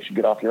does. It makes you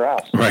get off your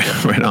ass.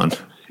 Right on.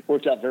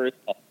 Worked out very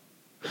well.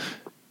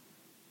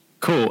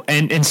 Cool.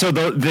 And so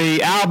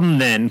the album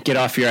then, Get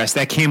Off Your Ass,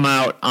 that came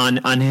out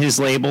on his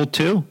label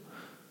too?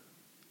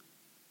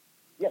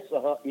 Yes,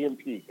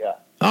 EMP, yeah.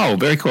 Oh,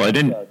 very cool. I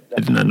did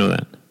not know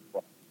that.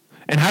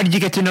 And how did you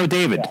get to know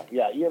David?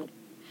 Yeah, EMP.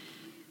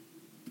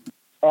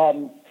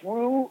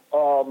 Through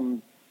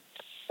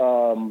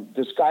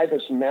this guy,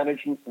 this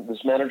manager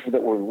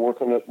that we're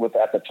working with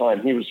at the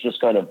time. He was just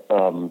kind of,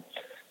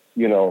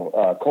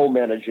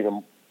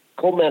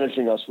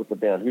 co-managing us with the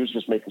band. He was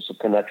just making some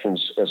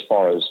connections as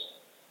far as,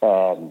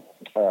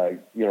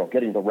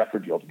 getting the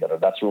record deal together.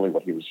 That's really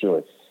what he was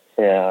doing.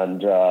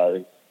 And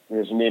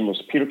his name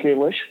was Peter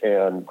Kalish,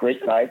 and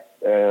great guy.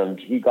 And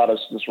he got us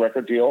this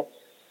record deal.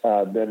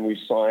 Then we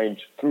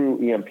signed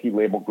through EMP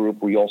Label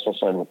Group. We also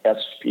signed with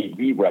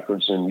SPV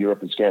Records in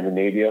Europe and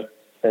Scandinavia.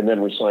 And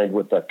then we signed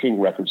with King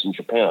Records in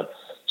Japan.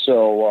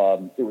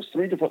 So it was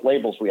 3 different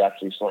labels we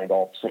actually signed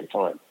all at the same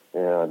time.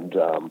 And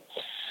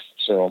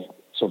so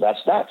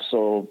that's that.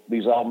 So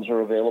these albums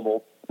are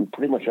available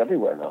pretty much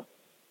everywhere now.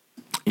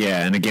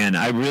 Yeah, and again,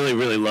 I really,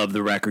 really love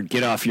the record,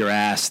 Get Off Your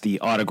Ass, the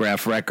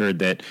autograph record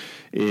that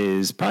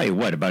is probably,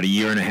 about a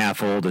year and a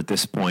half old at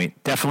this point.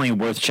 Definitely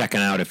worth checking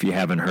out if you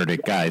haven't heard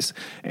it, guys.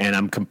 And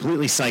I'm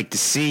completely psyched to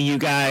see you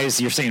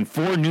guys. You're saying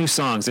 4 new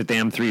songs at the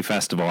M3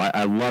 Festival.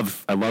 I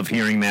love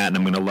hearing that, and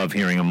I'm going to love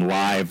hearing them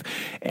live.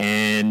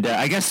 And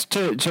I guess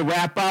to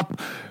wrap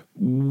up,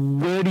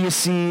 where do you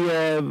see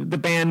the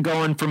band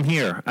going from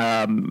here?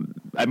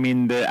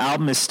 The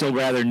album is still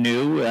rather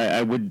new.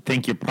 I would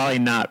think you're probably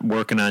not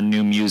working on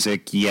new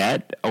music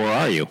yet, or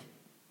are you?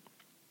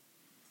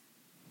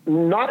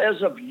 Not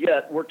as of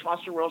yet. We're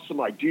tossing around some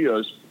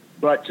ideas,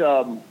 but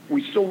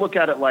we still look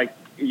at it like,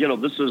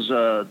 this is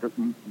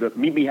the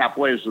Meet Me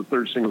Halfway is the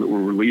 3rd single that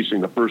we're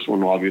releasing. The first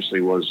one obviously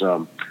was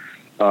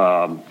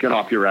Get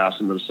Off Your Ass,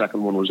 and the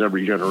second one was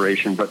Every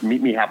Generation, but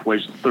Meet Me Halfway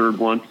is the 3rd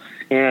one.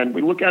 And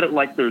we look at it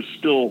like there's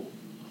still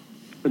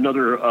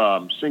another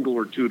single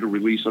or 2 to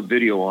release a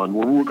video on.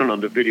 We're working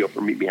on the video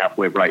for Meet Me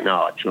Halfway right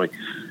now, actually.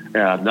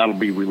 And that'll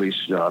be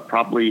released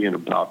probably in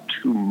about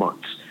 2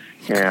 months.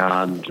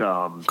 And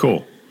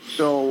cool.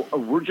 So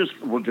we're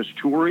just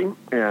touring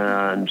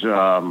and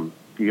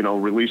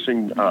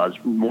releasing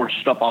more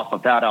stuff off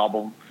of that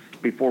album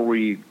before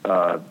we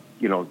go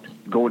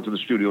into the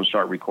studio and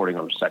start recording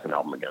on the second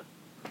album again.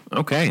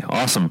 Okay,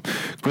 awesome.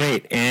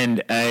 Great.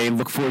 And I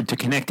look forward to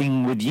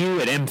connecting with you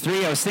at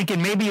M3. I was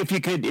thinking maybe if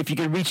you could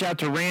reach out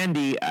to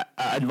Randy,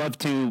 I'd love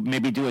to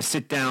maybe do a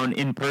sit-down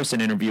in-person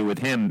interview with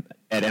him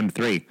at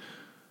M3.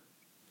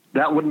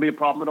 That wouldn't be a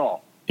problem at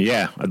all.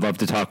 Yeah, I'd love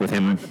to talk with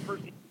him. I'm the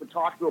person to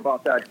talk to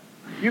about that.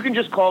 You can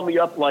just call me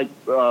up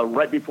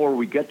right before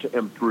we get to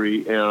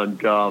M3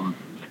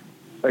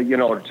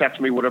 and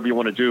text me whatever you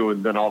want to do,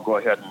 and then I'll go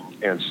ahead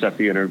and set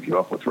the interview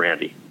up with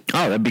Randy.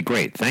 Oh, that'd be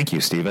great. Thank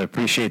you, Steve. I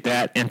appreciate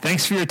that. And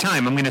thanks for your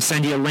time. I'm going to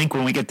send you a link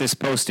when we get this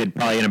posted,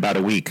 probably in about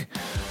a week.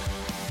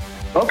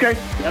 Okay,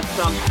 that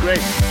sounds great.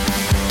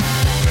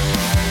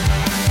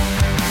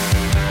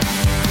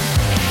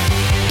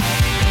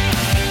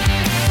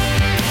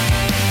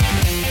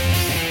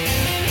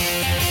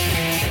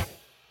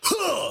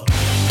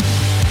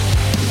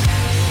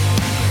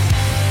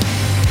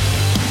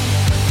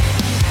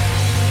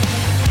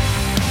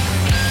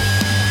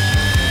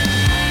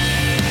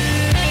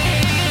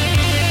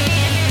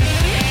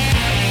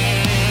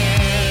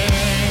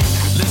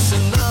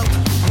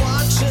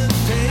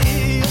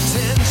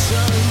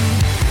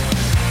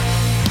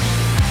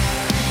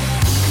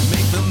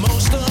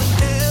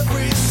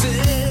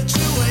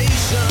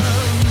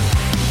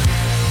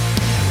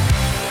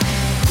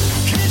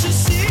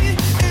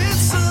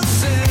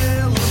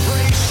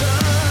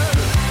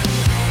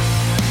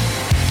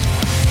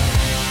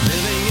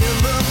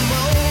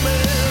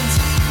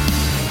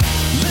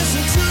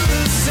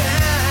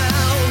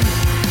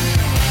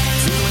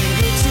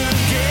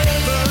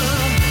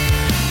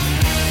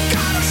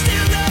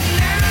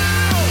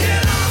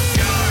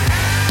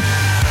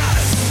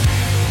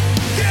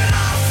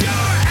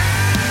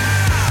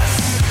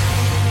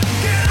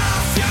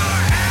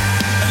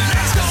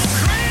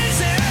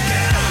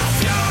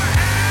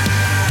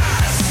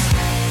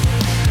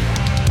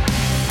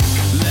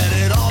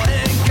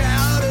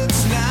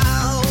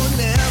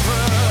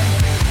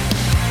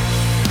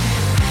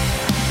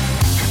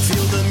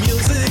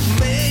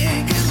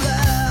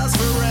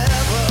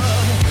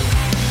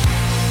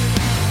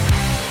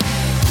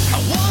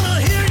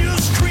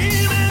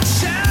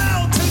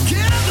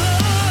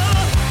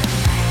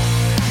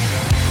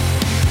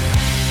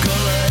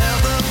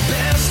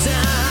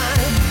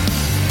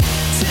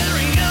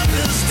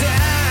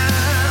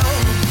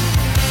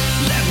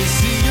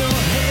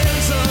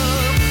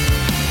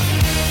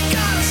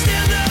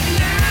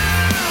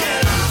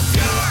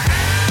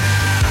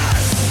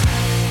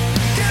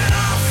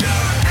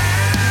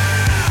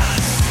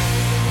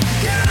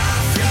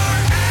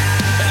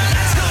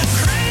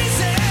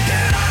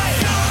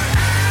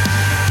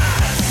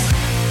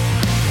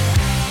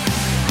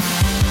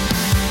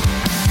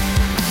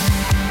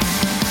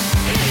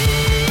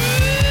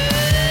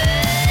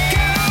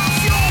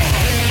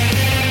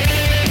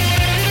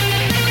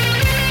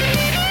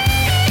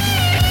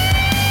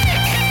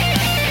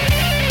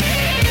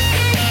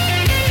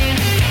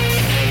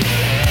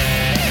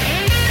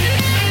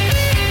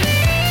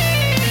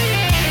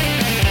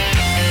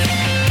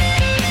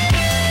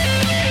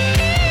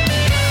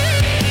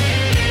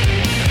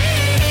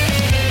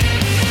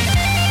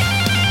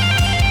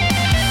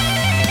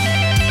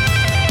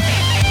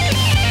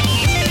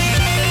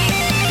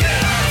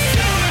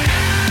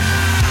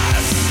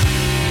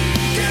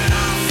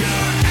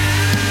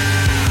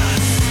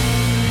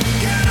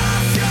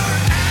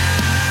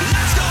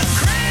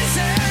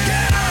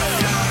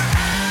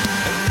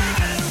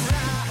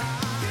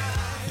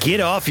 Get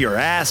Off Your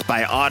Ass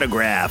by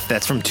Autograph.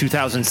 That's from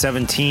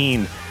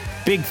 2017.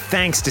 Big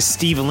thanks to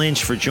Steve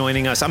Lynch for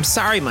joining us. I'm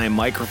sorry my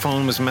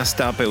microphone was messed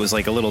up. It was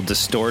like a little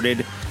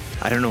distorted.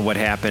 I don't know what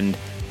happened.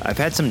 I've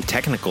had some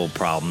technical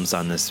problems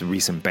on this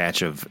recent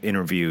batch of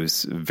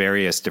interviews,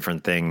 various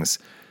different things.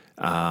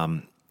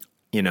 I've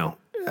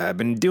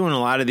been doing a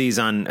lot of these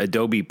on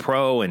Adobe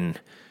Pro and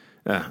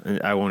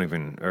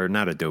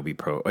not Adobe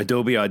Pro,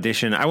 Adobe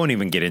Audition. I won't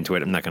even get into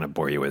it. I'm not going to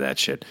bore you with that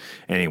shit.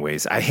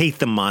 Anyways, I hate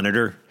the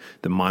monitor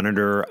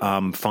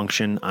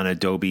function on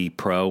Adobe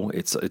Pro.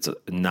 It's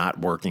not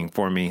working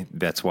for me.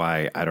 That's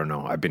why, I don't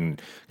know. I've been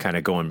kind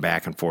of going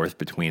back and forth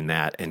between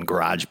that and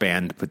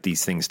GarageBand to put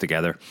these things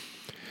together.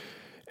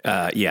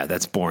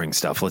 That's boring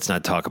stuff. Let's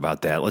not talk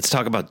about that. Let's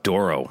talk about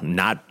Doro.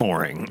 Not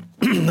boring.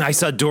 I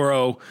saw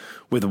Doro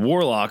with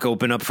Warlock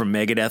open up for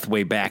Megadeth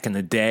way back in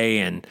the day,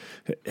 and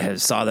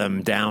saw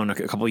them down a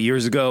couple of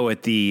years ago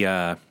at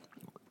the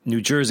New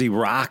Jersey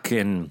Rock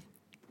and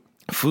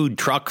Food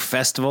Truck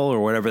Festival, or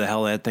whatever the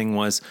hell that thing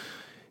was.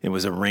 It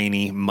was a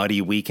rainy,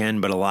 muddy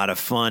weekend, but a lot of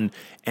fun.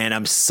 And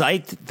I'm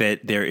psyched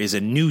that there is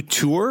a new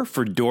tour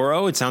for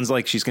Doro. It sounds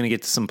like she's going to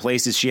get to some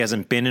places she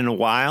hasn't been in a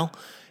while.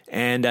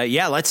 And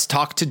let's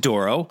talk to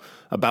Doro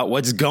about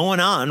what's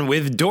going on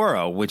with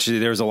Doro, which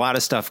there's a lot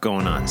of stuff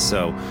going on.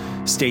 So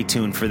stay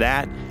tuned for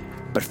that.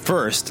 But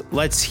first,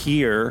 let's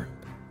hear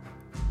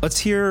the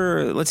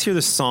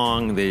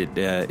song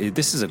that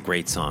this is a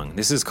great song.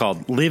 This is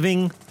called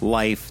Living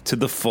Life to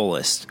the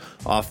Fullest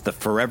off the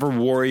Forever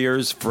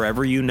Warriors,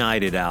 Forever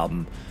United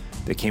album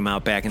that came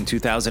out back in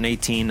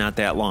 2018, not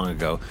that long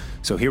ago.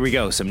 So here we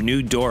go. Some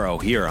new Doro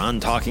here on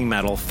Talking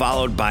Metal,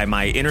 followed by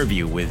my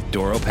interview with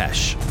Doro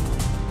Pesch.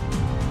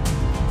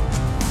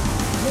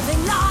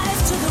 Living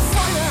life to the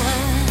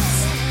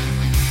fullest,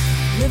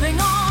 living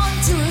on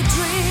to a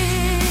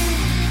dream,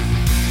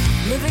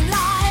 living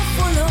life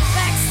full of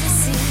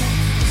ecstasy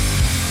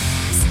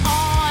is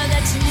all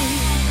that you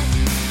need.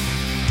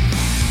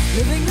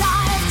 Living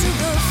life to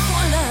the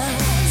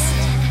fullest,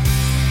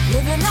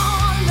 living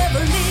on,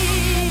 never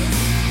leave,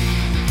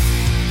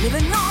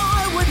 living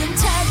on with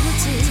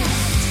integrity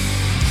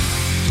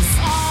is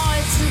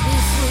all to be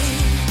free.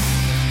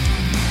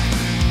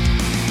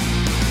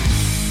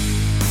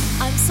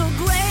 I'm so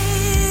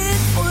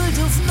grateful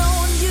to have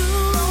known you.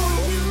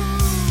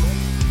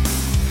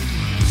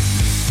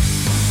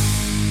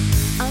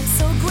 I'm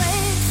so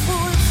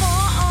grateful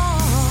for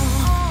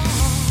all.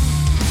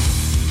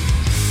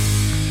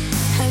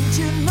 And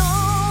you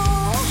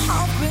know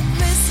I've been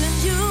missing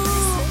you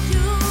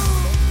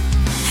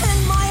in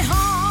my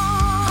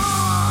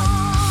heart,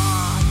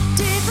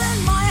 deep in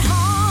my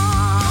heart.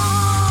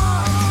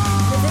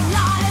 Living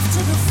life to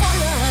the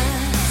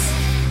fullest,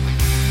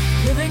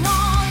 living on.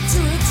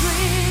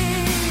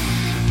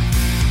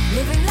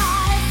 Living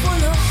life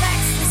full of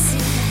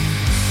ecstasy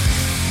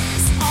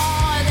is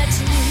all that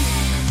you need.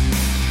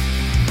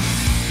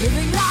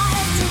 Living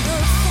life to the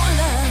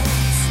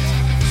fullest,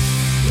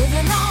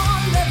 living on,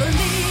 never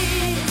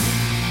leave,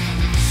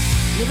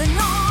 living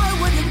on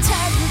with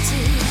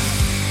integrity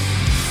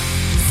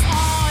is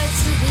all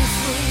to be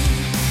free.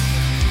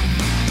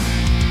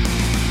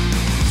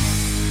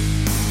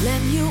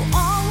 Len, you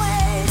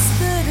always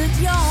did it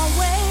your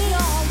way.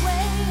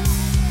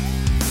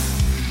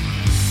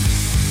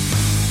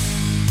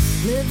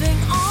 Living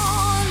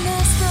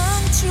honest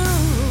and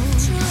true.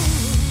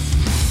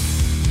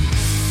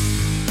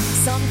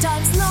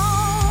 Sometimes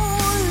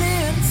lonely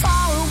and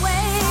far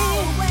away.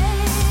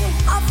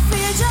 I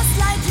feel just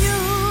like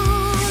you.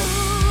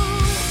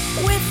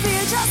 We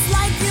feel just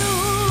like you.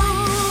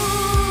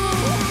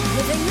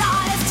 Living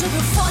life to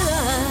the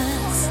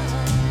fullest,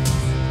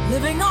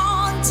 living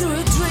on to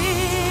a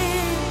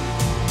dream,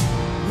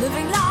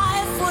 living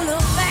life full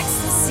of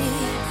ecstasy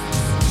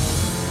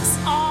is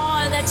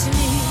all that you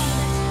need.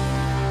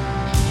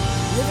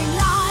 Living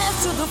life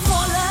to the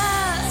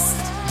fullest,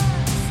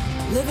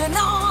 living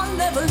on,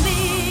 never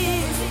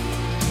leave,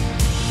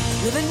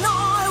 living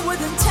on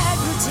with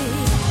integrity,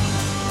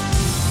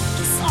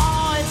 it's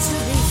all to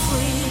be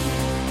free.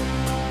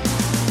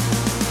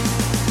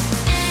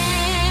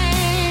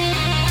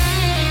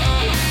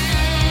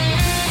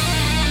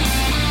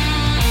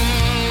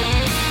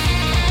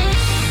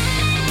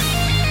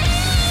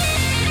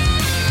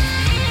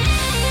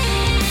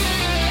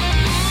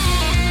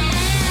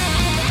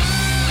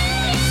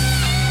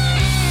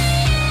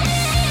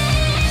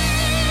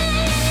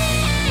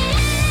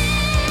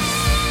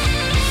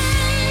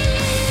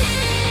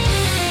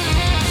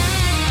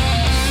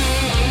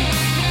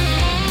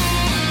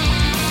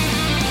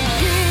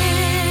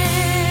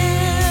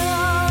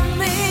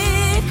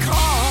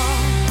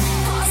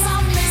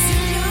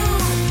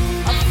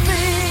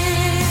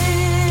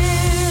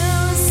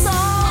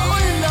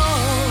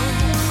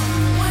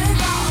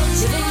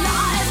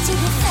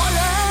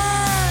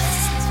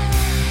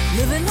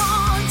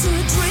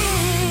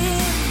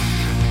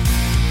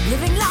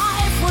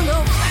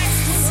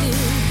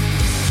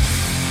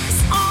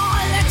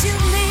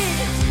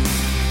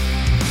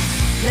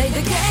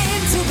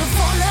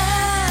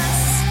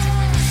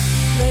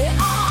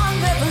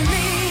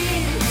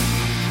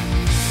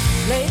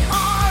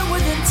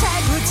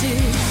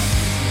 integrity.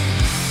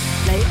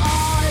 Play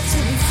all to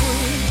be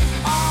free,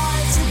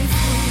 all to be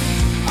free,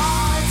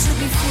 all to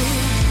be free,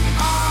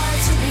 all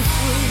to be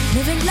free.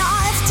 Living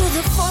life to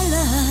the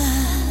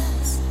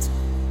fullest,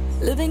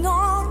 living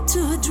on to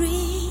a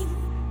dream,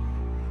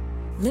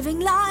 living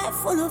life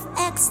full of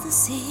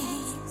ecstasy.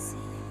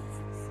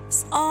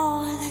 It's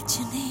all that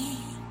you need.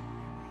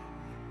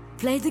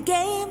 Play the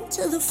game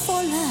to the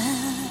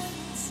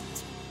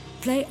fullest.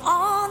 Play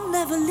on,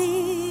 never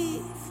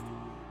leave.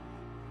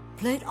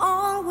 Play it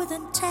on with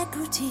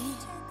integrity.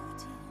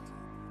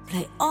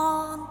 Play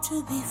on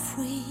to be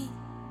free.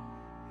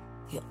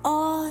 You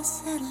all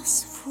set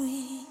us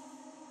free.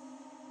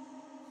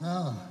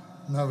 No,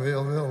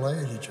 we'll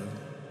lay each other.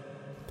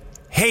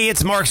 Hey,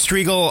 it's Mark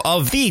Striegel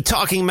of the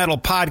Talking Metal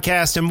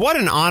Podcast, and what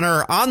an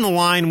honor. On the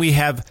line, we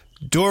have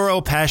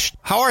Doro Pesch.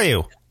 How are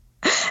you?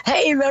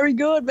 Hey, very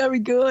good, very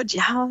good.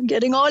 Yeah,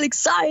 getting all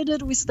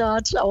excited. We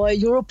start our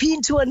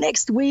European tour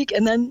next week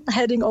and then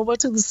heading over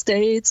to the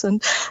States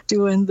and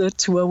doing the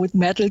tour with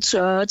Metal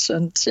Church.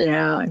 And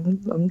yeah,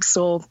 I'm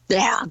so,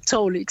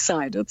 totally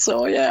excited.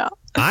 So, yeah.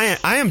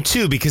 I am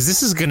too, because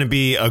this is going to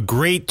be a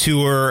great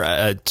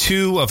tour.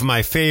 Two of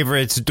my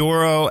favorites,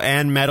 Doro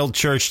and Metal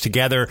Church,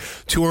 together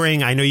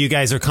touring. I know you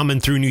guys are coming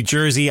through New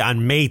Jersey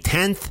on May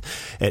 10th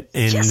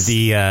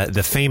in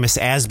the famous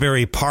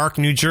Asbury Park,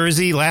 New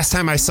Jersey. Last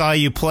time I saw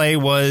you play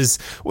was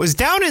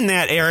down in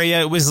that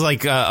area. It was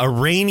like a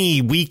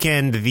rainy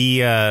weekend.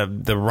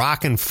 The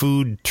Rock and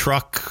Food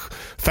Truck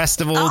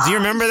Festival. Do you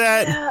remember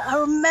that? Yeah, I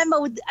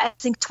remember with, I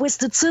think,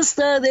 Twisted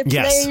Sister, they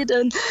played.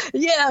 And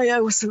yeah,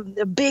 it was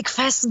a big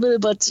festival,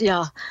 but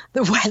yeah,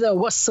 the weather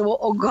was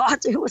so,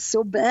 it was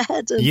so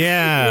bad. And,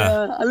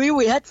 I mean,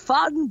 we had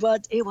fun,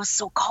 but it was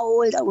so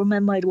cold. I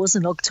remember it was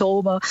in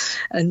October,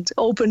 and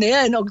open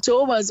air in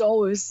October is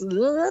always,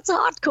 that's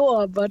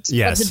hardcore, but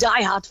the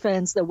diehard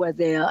fans that were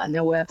there and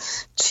they were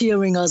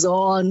cheering us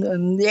on,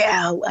 and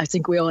yeah, I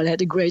think we all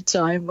had a great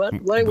time, but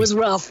it was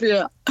rough,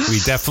 yeah. We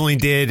definitely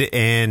did,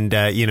 and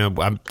I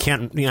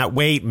can't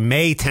wait.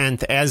 May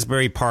 10th,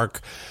 Asbury Park,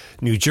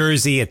 New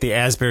Jersey, at the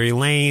Asbury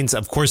Lanes.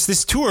 Of course,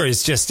 this tour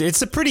is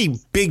it's a pretty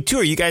big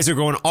tour. You guys are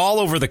going all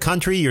over the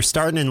country. You're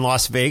starting in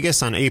Las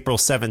Vegas on April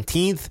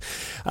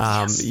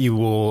 17th. You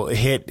will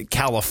hit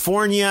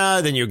California,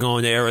 then you're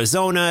going to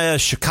Arizona,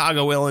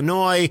 Chicago,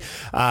 Illinois,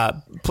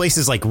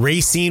 places like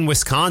Racine,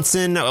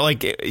 Wisconsin. I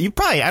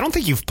don't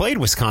think you've played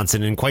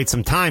Wisconsin in quite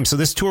some time. So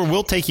this tour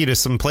will take you to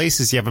some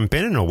places you haven't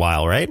been in a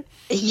while, right?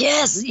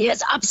 Yes,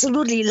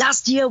 absolutely.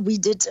 Last year we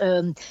did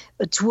a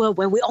tour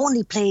where we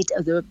only played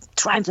the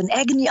Triumph and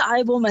Agony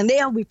album, and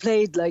there we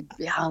played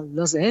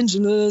Los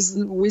Angeles,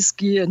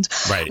 Whiskey, and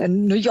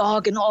New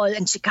York and all,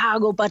 and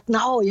Chicago. But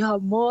now you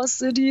have more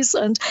cities,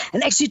 and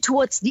actually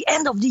towards the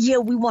end of the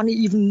year we want to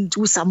even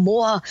do some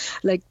more,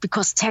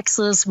 because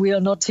Texas we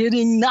are not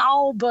hitting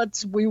now,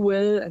 but we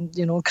will, and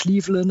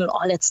Cleveland and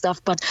all that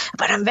stuff. But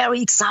I'm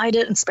very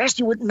excited, and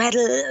especially with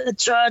Metal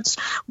Church,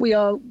 we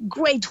are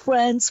great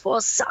friends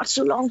for such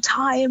a long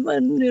time,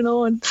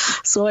 and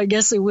so I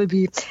guess it will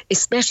be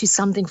especially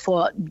something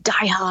for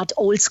diehard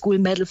old school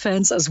metal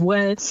fans as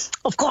well.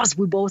 Of course,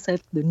 we both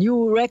have the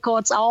new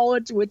records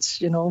out, which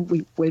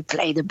we will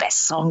play the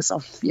best songs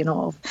of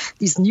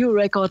these new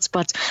records,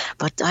 but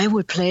I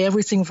will play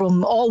everything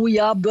from All We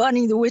Are,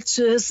 Burning the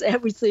Witches,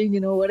 everything,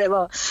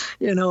 whatever,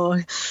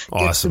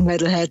 awesome. Get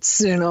the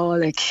metalheads,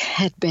 like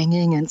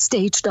headbanging and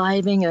stage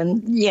diving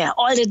and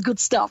all that good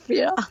stuff.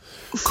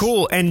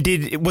 Cool. And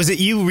was it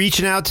you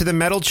reaching out to the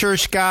Metal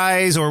Church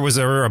guys, or was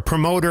there a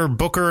promoter,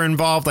 booker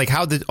involved?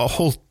 How did a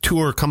whole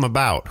tour come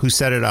about? Who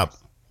set it up?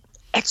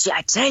 Actually,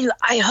 I tell you,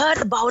 I heard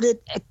about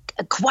it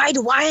quite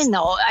a while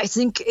now. I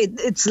think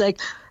it's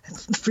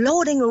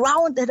floating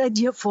around that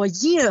idea for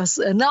years,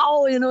 and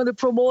now the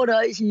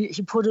promoter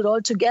he put it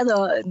all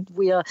together, and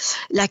we are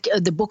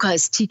the booker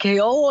is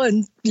TKO,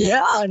 and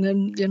and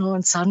then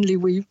and suddenly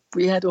we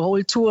had a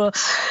whole tour,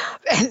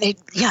 and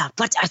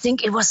but I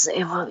think it was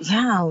a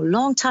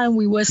long time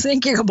we were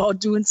thinking about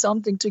doing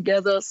something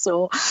together,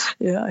 so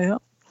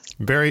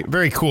Very,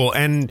 very cool.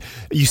 And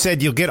you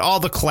said you'll get all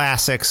the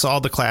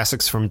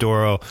classics from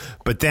Doro,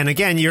 but then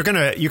again, you're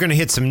gonna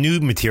hit some new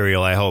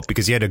material, I hope,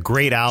 because you had a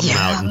great album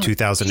out in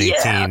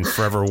 2018,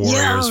 Forever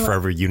Warriors,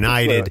 Forever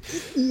United.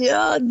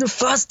 Yeah, the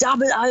first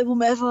double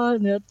album ever,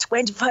 and there are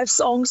 25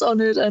 songs on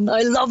it, and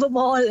I love them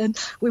all, and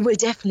we will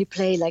definitely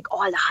play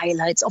all the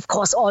highlights, of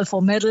course, All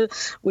for Metal,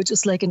 which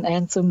is an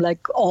anthem,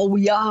 All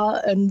We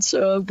Are, and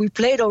we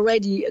played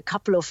already a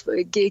couple of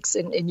gigs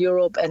in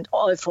Europe, and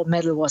All for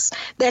Metal was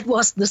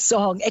the song.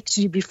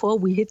 Actually, before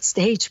we hit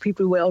stage,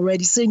 people were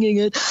already singing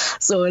it,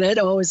 so that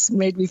always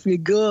made me feel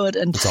good.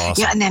 And that's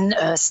awesome. And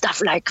then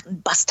stuff like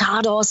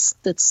Bastardos,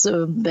 that's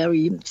a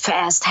very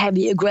fast,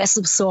 heavy,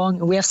 aggressive song.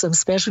 We have some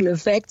special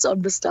effects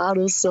on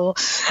Bastardos, so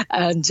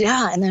and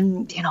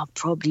then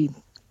probably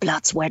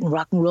Blood, Sweat, and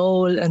Rock and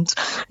Roll, and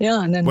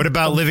then. What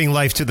about Living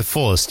Life to the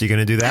Fullest? You going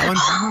to do that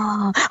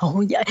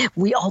one?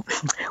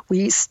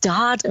 We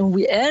start and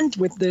we end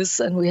with this,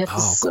 and we have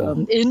this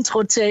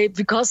intro tape,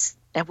 because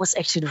That was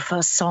actually the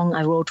first song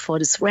I wrote for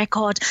this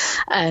record,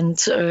 and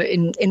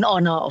in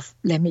honor of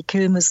Lemmy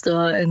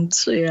Kilmister. And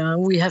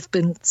we have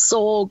been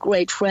so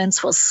great friends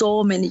for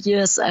so many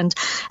years. And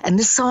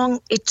this song,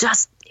 it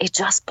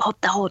just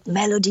popped out,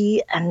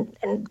 melody and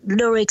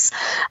lyrics.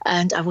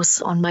 And I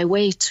was on my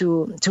way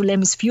to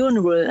Lemmy's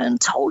funeral and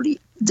totally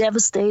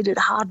devastated,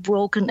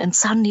 heartbroken. And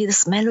suddenly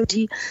this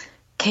melody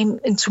came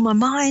into my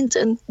mind,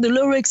 and the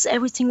lyrics,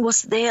 everything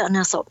was there. And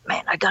I thought,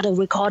 man, I got to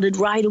record it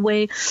right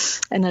away.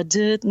 And I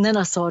did. And then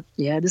I thought,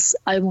 this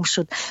album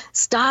should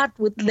start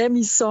with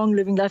Lemmy's song,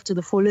 Living Life to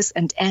the Fullest,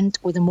 and end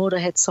with a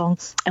Motorhead song.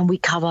 And we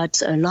covered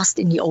Lost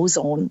in the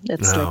Ozone.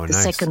 That's the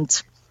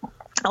second.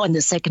 On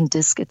the second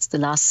disc, it's the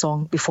last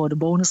song before the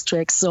bonus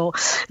track. So,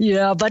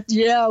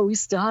 we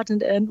start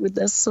and end with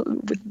this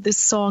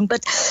song.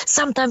 But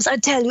sometimes I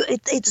tell you,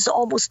 it's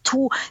almost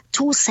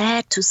too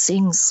sad to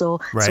sing.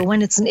 So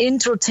when it's an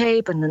intro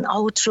tape and an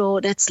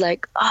outro, that's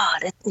like,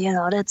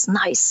 that's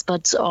nice.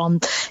 But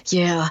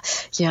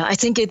I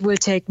think it will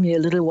take me a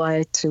little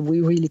while till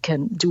we really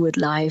can do it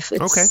live.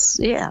 It's,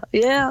 okay.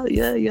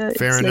 Yeah.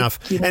 Fair enough.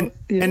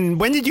 And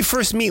when did you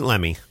first meet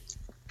Lemmy?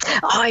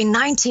 In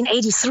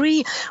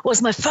 1983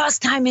 was my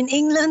first time in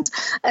England,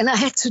 and I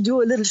had to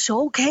do a little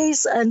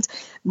showcase, and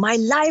my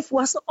life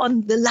was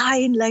on the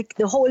line, like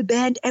the whole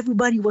band,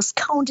 everybody was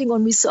counting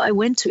on me. So I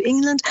went to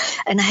England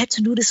and I had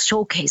to do this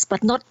showcase,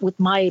 but not with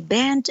my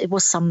band. It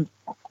was some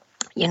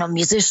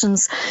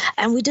musicians,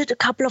 and we did a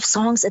couple of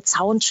songs at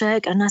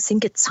soundcheck, and I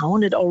think it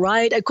sounded all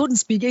right. I couldn't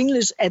speak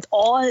English at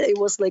all. It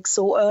was like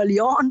so early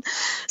on.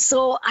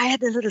 So I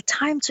had a little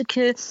time to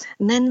kill,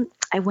 and then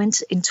I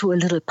went into a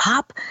little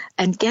pub,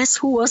 and guess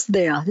who was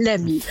there?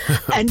 Lemmy.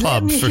 And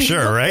pub, Lemmy, for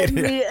sure, right?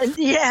 And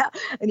he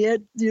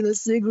had,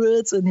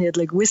 cigarettes, and he had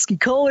like whiskey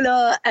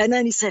cola. And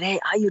then he said, "Hey,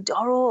 are you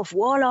Doro of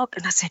Warlock?"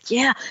 And I said,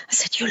 "Yeah." I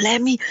said, "You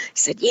Lemmy?" He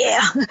said,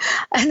 "Yeah."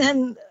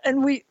 And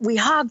we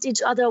hugged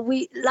each other.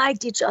 We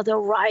liked each other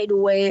right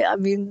away. I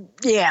mean,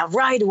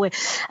 right away.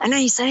 And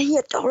then he said,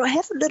 "Here, Doro,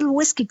 have a little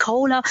whiskey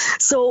cola."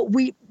 So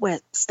we were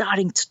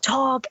starting to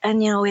talk, and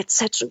we had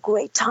such a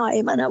great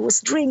time, and I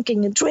was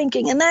drinking.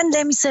 And then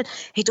Lemmy said,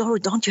 "Hey, Doro,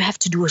 don't you have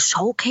to do a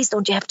showcase?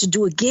 Don't you have to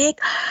do a gig?"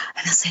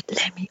 And I said,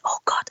 "Lemmy, oh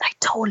God, I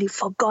totally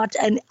forgot."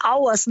 And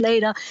hours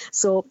later,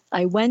 so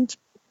I went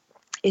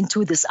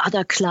into this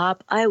other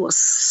club. I was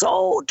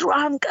so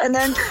drunk, and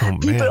then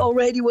people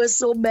already were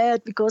so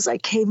mad because I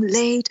came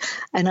late,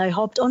 and I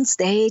hopped on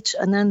stage,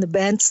 and then the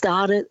band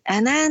started.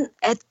 And then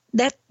at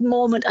that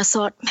moment I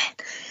thought, man,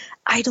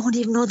 I don't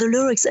even know the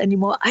lyrics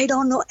anymore. I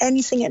don't know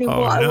anything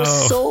anymore. I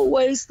was so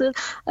wasted.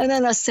 And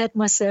then I set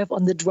myself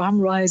on the drum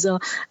riser,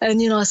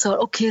 and I thought,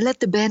 okay, let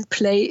the band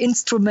play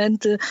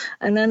instrumental.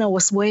 And then I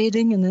was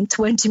waiting, and then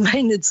 20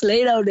 minutes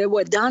later they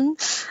were done,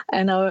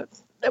 and I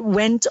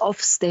went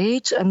off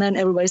stage, and then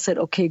everybody said,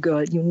 "Okay,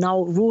 girl, you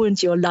now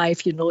ruined your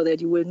life. You know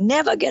that you will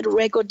never get a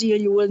record deal.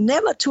 You will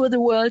never tour the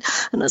world."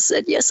 And I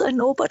said, "Yes, I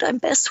know, but I'm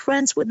best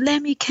friends with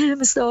Lemmy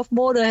Kilmister of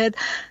Motorhead."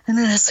 And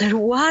then I said,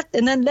 "What?"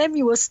 And then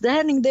Lemmy was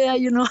standing there,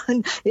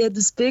 and he had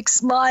this big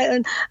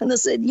smile. And I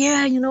said,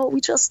 "Yeah,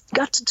 we just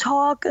got to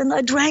talk." And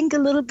I drank a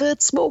little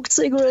bit, smoked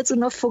cigarettes,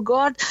 and I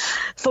forgot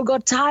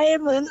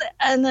time.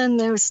 And then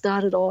they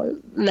started all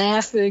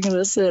laughing. And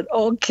I said,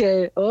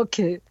 okay,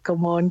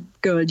 come on,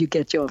 girl, you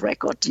get your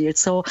record deal."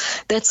 So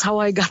that's how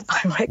I got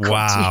my record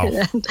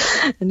deal.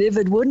 And if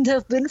it wouldn't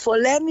have been for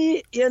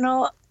Lemmy,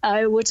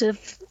 I would have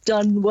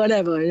done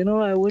whatever,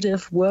 I would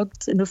have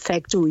worked in a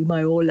factory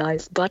my whole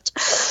life, but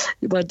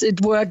it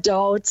worked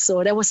out.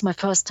 So that was my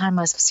first time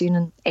I've seen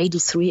in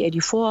 83,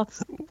 84.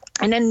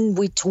 And then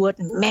we toured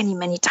many,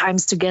 many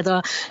times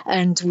together,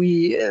 and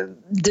we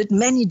did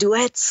many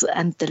duets.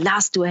 And the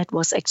last duet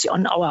was actually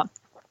on our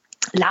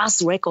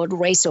last record,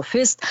 Raise Your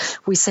Fist.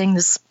 We sang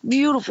this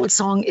beautiful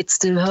song, It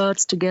Still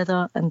Hurts,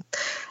 together. And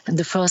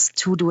the first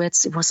two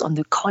duets, it was on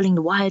the Calling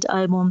the Wild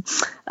album.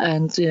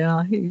 And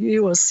he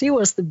was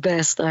the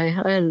best.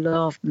 I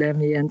loved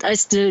Lemmy, and I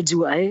still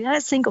do. I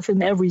think of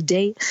him every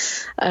day.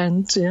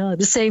 And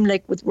the same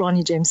like with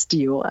Ronnie James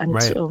Dio.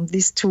 And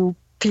these two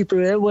people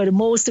were the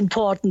most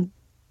important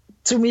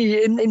to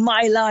me in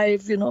my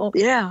life,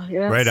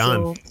 Right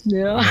on.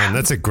 Man,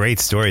 that's a great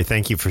story.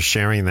 Thank you for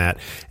sharing that.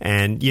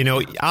 And,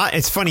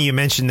 it's funny you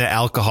mentioned the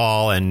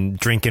alcohol and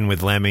drinking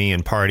with Lemmy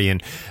and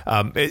partying,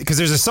 because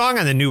there's a song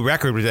on the new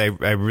record which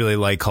I really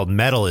like called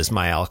Metal Is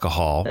My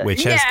Alcohol,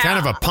 which has kind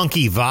of a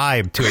punky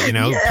vibe to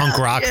it, punk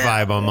rock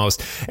vibe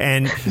almost.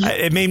 And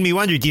it made me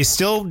wonder, do you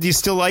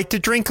still like to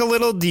drink a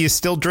little? Do you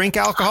still drink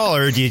alcohol,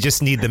 or do you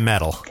just need the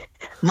metal?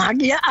 Mark,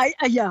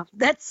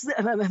 that's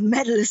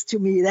metal is to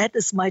me. That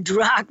is my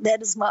drug.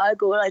 That is my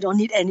alcohol. I don't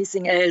need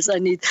anything else. I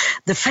need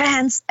the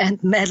fans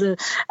and metal.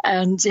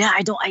 And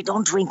I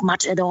don't drink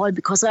much at all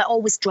because I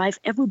always drive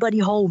everybody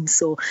home.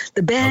 So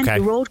the band, the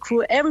road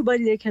crew,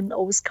 everybody, they can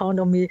always count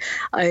on me.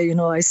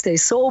 I stay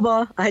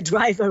sober. I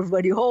drive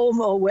everybody home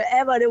or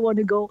wherever they want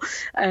to go.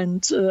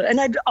 And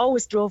I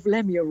always drove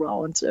Lemmy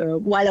around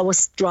while I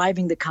was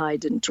driving the car. I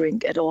didn't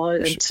drink at all.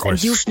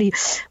 And usually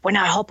when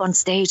I hop on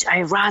stage,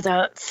 I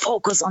rather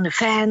focus focus on the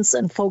fans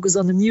and focus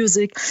on the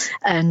music.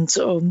 And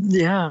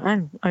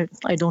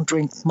I don't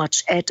drink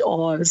much at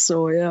all.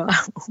 So yeah.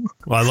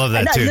 Well, I love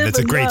that too. That's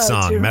a great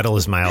song. Metal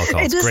is my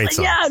alcohol. It's a great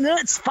song. Yeah, no,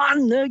 it's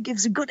fun. No, it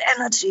gives you good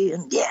energy,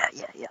 and yeah.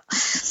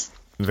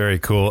 Very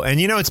cool.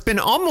 And, it's been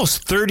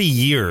almost 30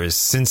 years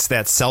since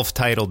that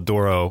self-titled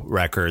Doro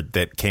record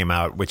that came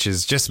out, which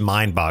is just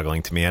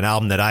mind-boggling to me, an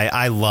album that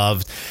I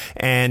loved.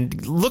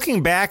 And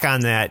looking back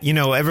on that,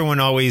 everyone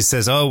always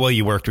says, oh, well,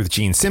 you worked with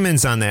Gene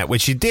Simmons on that,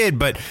 which you did.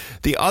 But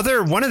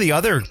one of the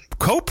other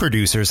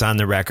co-producers on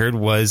the record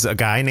was a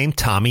guy named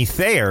Tommy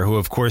Thayer, who,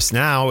 of course,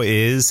 now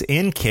is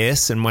in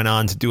Kiss and went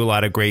on to do a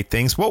lot of great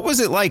things. What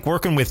was it like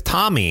working with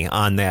Tommy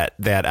on that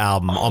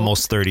album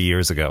almost 30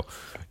 years ago?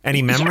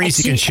 Any memories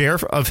you can share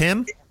of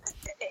him?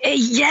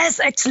 Yes,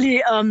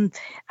 actually, I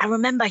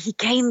remember he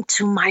came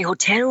to my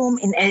hotel room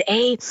in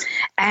LA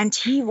and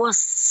he was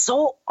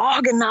so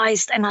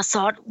organized. And I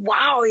thought,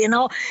 wow,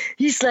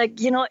 he's like,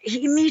 he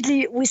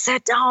immediately, we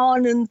sat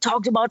down and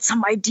talked about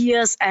some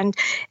ideas and,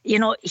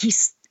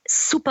 he's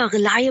super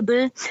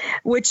reliable,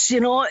 which,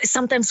 is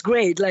sometimes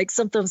great. Like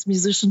sometimes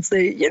musicians,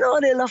 they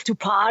love to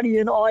party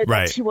and all,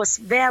 but he was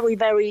very,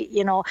 very,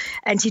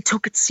 and he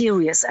took it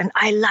serious and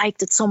I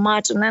liked it so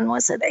much. And then I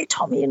said, hey,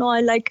 Tommy,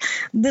 I like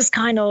this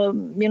kind of,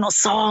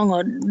 song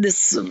or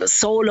this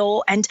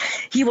solo. And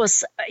he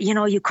was,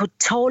 you could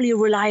totally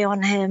rely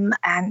on him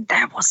and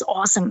that was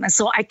awesome. And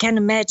so I can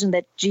imagine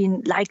that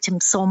Gene liked him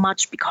so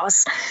much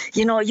because,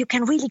 you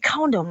can really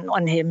count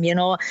on him,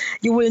 you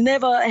will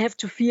never have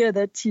to fear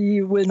that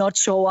he will not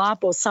show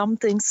up or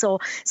something. So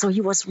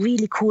he was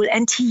really cool.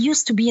 And he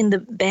used to be in the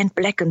band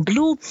Black and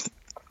Blue.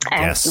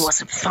 And he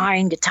was a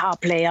fine guitar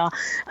player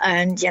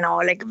and,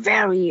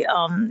 very,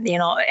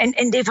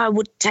 and if I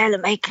would tell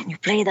him, hey, can you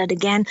play that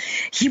again?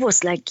 He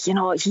was like,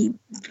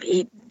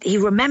 he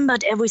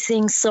remembered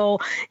everything. So,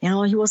 he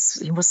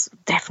was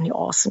definitely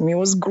awesome. He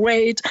was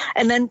great.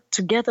 And then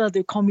together,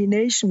 the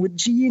combination with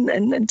Gene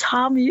and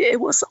Tommy,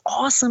 it was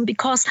awesome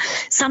because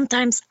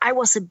sometimes I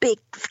was a big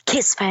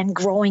Kiss fan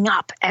growing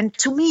up. And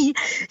to me,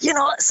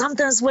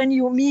 sometimes when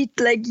you meet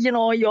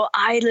your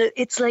idol,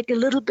 it's like a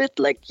little bit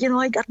like,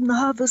 I got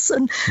nervous.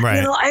 And,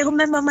 I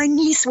remember my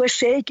knees were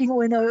shaking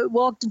when I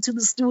walked into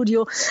the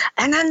studio.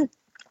 And then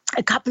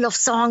a couple of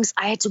songs,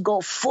 I had to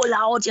go full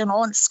out,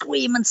 and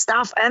scream and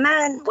stuff. And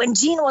then when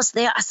Gene was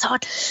there, I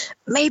thought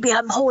maybe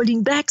I'm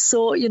holding back.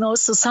 So,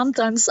 so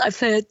sometimes I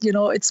felt,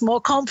 it's more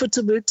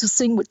comfortable to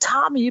sing with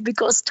Tommy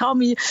because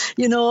Tommy,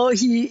 he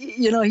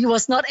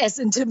was not as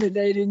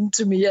intimidating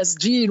to me as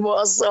Gene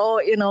was. So,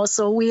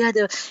 so we had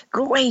a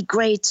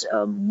great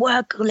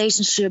work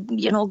relationship,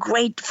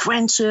 great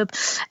friendship.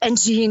 And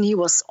Gene, he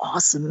was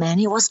awesome, man.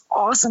 He was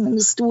awesome in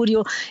the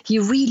studio. He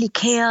really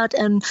cared.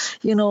 And,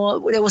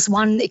 there was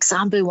one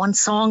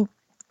song,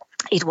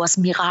 it was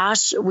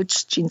Mirage,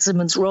 which Gene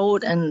Simmons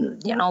wrote,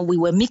 and, we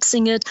were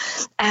mixing it.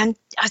 And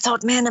I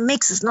thought, man, the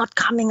mix is not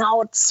coming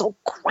out so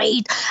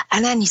great.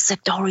 And then he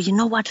said, Doro, you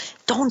know what?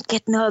 Don't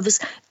get nervous.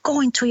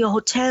 Go into your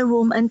hotel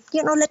room and,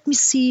 let me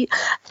see.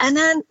 And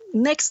then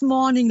next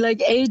morning,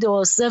 like 8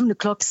 or 7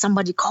 o'clock,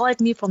 somebody called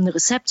me from the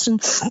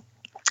reception.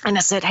 And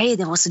I said, hey,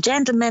 there was a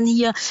gentleman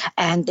here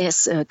and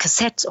there's a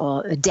cassette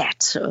or a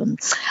DAT.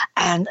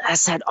 And I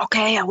said,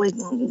 okay, I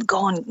will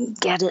go and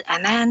get it.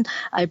 And then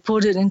I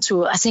put it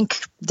into, I think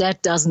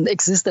that doesn't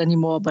exist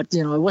anymore, but,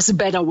 it was a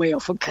better way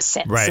of a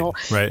cassette. So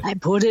I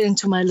put it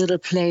into my little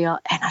player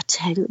and I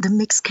tell you, the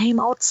mix came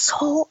out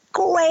so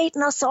great.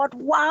 And I thought,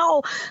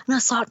 wow. And I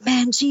thought,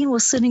 man, Gene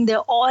was sitting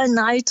there all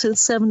night till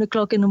 7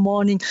 o'clock in the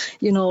morning,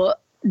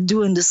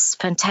 doing this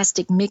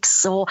fantastic mix.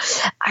 So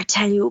I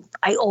tell you,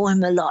 I owe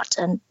him a lot.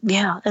 And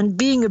and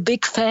being a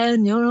big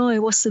fan,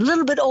 it was a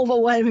little bit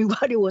overwhelming,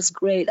 but it was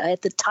great. I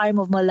had the time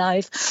of my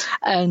life.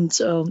 And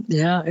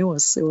it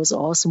was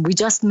awesome. We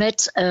just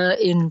met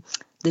in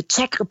the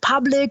Czech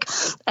Republic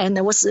and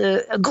there was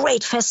a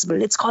great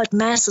festival. It's called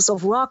Masters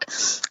of Rock.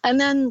 And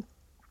then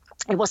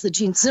it was the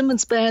Gene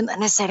Simmons band,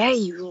 and I said, hey,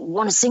 you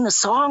want to sing a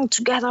song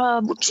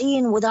together with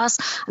Gene, with us?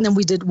 And then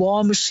we did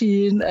War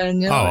Machine,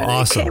 and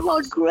awesome. It came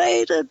out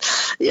great. And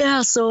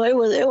so it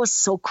was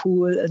so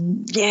cool.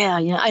 And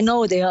I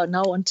know they are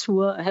now on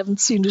tour. I haven't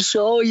seen the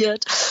show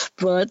yet,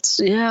 but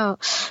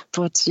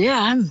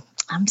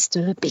I'm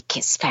still a big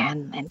Kiss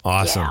fan. And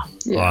awesome.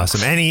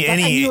 Awesome. I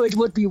knew it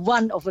would be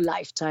one of a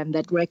lifetime,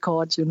 that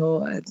record, It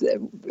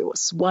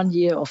was 1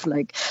 year of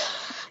a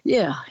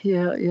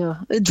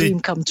dream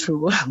come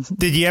true.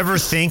 Did you ever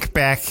think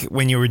back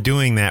when you were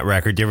doing that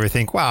record, did you ever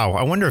think, wow,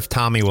 I wonder if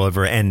Tommy will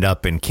ever end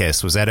up in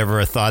Kiss? Was that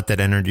ever a thought that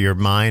entered your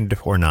mind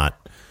or not?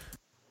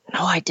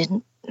 No, I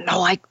didn't.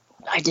 No, I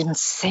didn't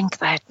think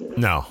that.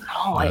 No.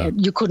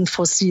 You couldn't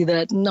foresee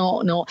that.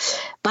 No.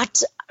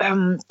 But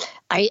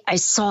I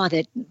saw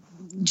that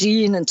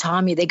Gene and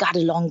Tommy, they got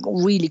along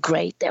really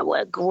great. They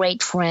were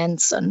great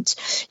friends, and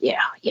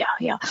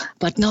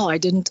But no, I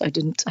didn't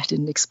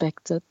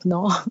expect that.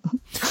 No.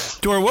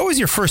 Doro, what was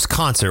your first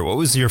concert? What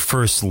was your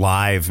first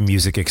live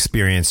music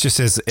experience, just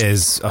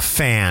as a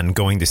fan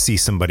going to see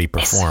somebody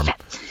perform?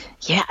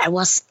 Yeah,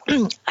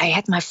 I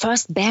had my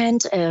first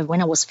band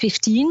when I was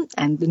 15,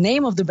 and the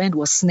name of the band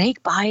was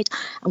Snakebite,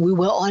 and we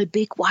were all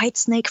big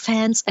Whitesnake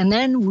fans. And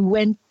then we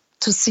went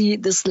to see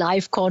this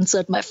live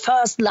concert, my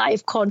first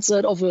live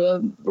concert of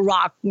a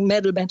rock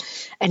metal band,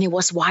 and it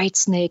was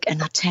Whitesnake.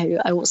 And I tell you,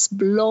 I was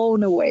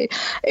blown away.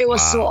 It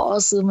was so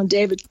awesome. And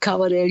David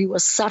Coverdale, he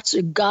was such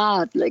a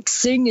god, like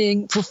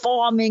singing,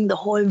 performing, the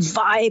whole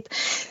vibe.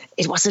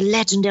 It was a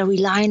legendary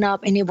lineup,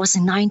 and it was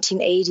in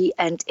 1980,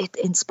 and it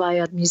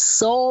inspired me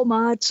so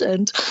much.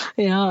 And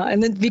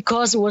and then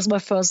because it was my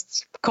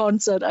first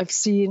concert I've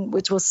seen,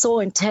 which was so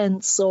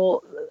intense,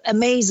 so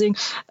amazing,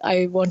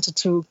 I wanted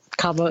to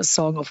cover a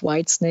song of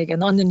Whitesnake.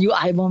 And on the new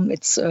album,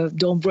 it's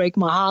 "Don't Break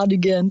My Heart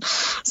Again."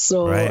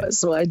 So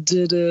I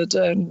did it,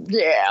 and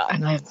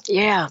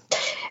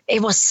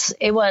it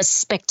was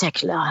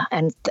spectacular.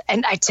 And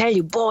I tell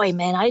you, boy,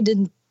 man,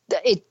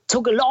 it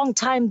took a long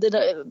time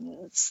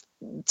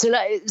till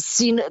I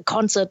seen a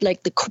concert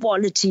like the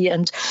quality,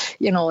 and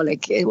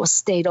like it was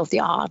state of the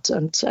art.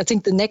 And I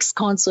think the next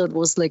concert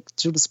was like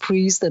Judas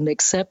Priest and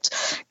Accept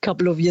a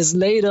couple of years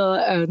later.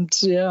 And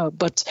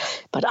but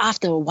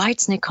after a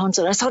Whitesnake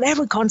concert, I thought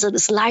every concert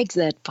is like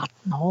that, but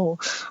no,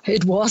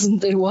 it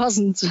wasn't.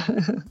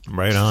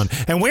 Right on.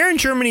 And where in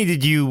Germany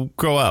did you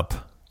grow up?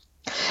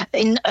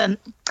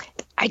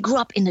 I grew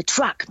up in a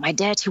truck. My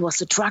dad, he was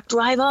a truck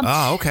driver.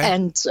 Oh, okay.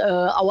 And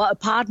our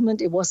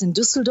apartment, it was in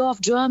Düsseldorf,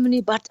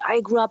 Germany. But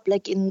I grew up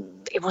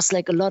it was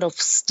like a lot of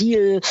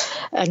steel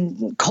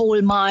and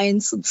coal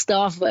mines and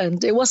stuff.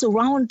 And it was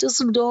around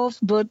Düsseldorf,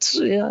 but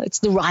it's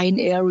the Rhine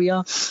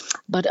area.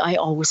 But I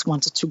always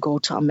wanted to go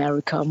to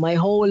America my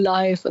whole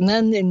life. And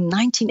then in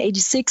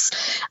 1986,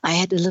 I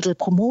had a little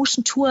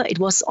promotion tour. It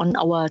was on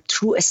our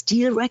True as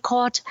Steel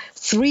record.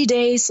 3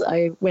 days,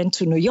 I went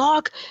to New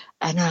York.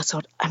 And I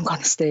thought, I'm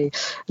going to stay.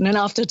 And then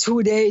after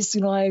 2 days,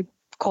 I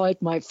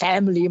called my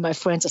family, my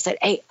friends. I said,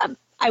 hey,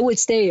 I would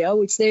stay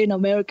in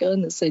America.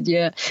 And they said,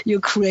 yeah, you're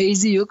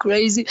crazy.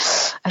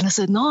 And I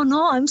said,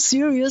 no, I'm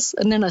serious.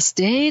 And then I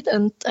stayed,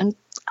 and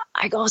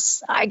I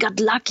got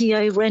lucky.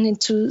 I ran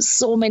into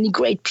so many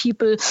great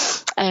people,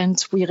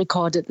 and we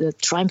recorded the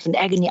Triumph and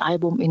Agony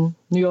album in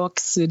New York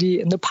City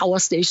in the Power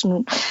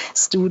Station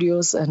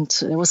Studios. And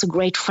there was a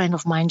great friend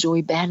of mine,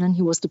 Joey Bannon.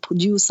 He was the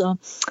producer,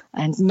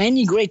 and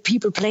many great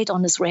people played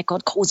on this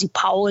record. Cozy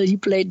Powell, he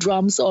played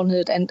drums on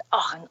it, and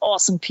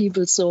awesome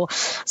people. So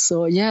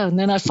yeah. And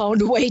then I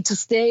found a way to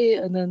stay,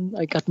 and then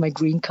I got my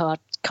green card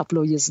a couple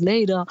of years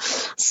later.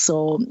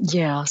 So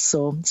yeah.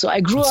 So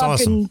I grew up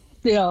awesome.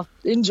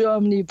 in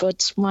Germany,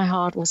 but my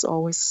heart was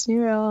always,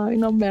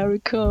 in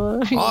America.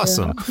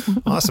 Awesome.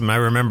 Awesome. I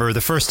remember the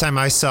first time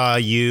I saw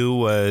you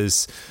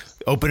was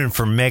opening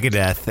for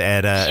Megadeth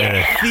at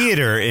a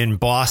theater in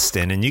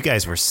Boston, and you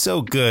guys were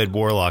so good,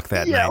 Warlock,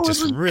 that night.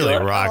 Just really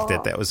rocked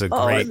it. That was a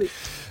great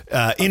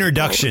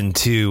introduction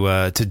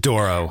to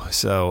Doro.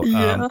 So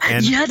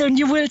then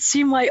you will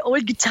see my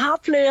old guitar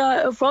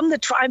player from the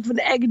Triumph and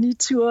Agony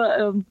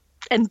tour.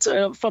 And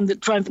from the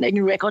Triumph and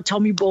Agony record,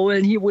 Tommy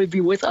Bowen, he will be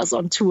with us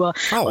on tour,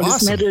 on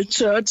this Metal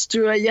Church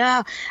tour.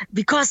 Yeah,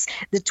 because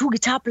the two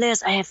guitar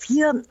players I have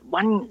here,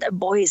 one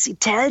boy is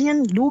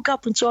Italian, Luca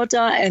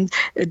Punciotta, and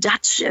a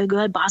Dutch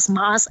girl, Bas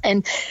Maas,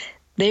 and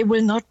they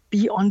will not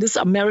be on this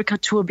America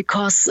tour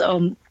because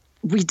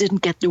we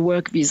didn't get the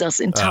work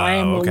visas in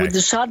time with the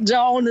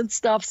shutdown and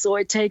stuff. So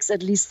it takes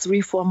at least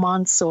 3-4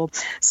 months. So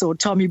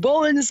Tommy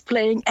Bowen is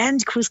playing,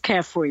 and Chris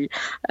Caffrey.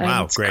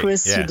 And great.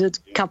 Chris, he did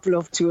a couple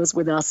of tours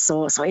with us.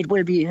 So it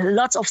will be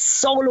lots of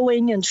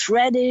soloing and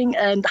shredding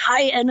and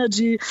high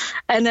energy.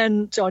 And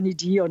then Johnny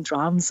D on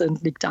drums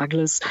and Nick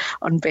Douglas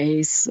on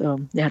bass.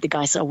 The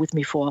guys are with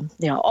me for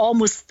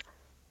almost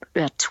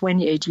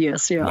 28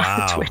 years.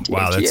 Wow,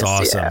 that's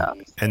awesome. Yeah.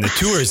 And the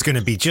tour is going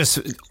to be just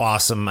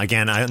awesome.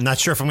 Again, I'm not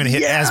sure if I'm going to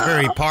hit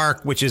Asbury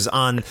Park, which is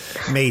on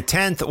May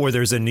 10th, or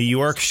there's a New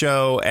York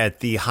show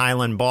at the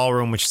Highland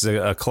Ballroom, which is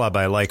a club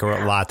I like a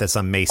lot. That's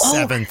on May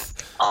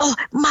 7th. Oh,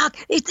 Mark,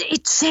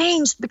 it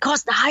changed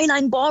because the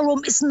Highland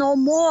Ballroom is no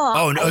more.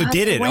 Oh, no,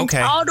 did it?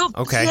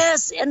 Okay.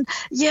 Yes, and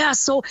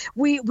so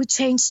we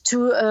changed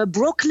to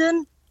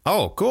Brooklyn.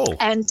 Oh, cool.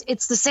 And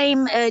it's the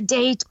same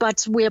date,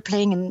 but we're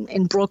playing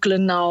in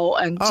Brooklyn now.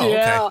 And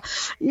I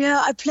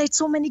played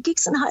so many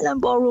gigs in Highland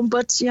Ballroom,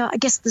 but I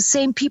guess the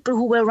same people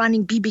who were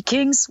running BB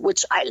King's,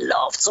 which I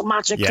loved so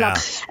much, club.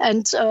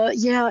 And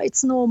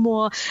it's no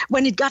more.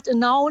 When it got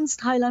announced,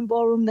 Highland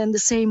Ballroom, then the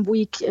same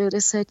week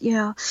they said,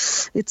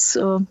 it's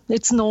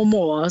no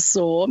more.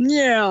 So,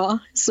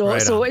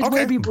 so it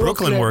will be Brooklyn.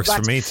 Brooklyn works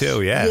for me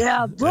too,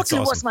 Yeah,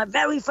 Brooklyn was my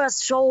very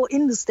first show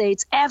in the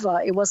States ever.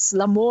 It was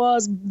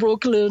L'Amour's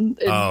Brooklyn.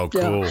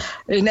 Cool.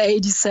 In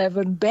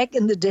 87, back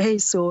in the day.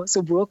 So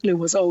Brooklyn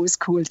was always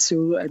cool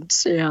too. And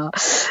you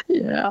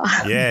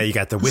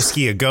got the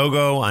Whiskey A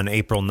Go-Go on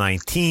April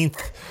 19th.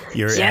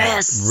 You're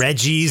at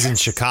Reggie's in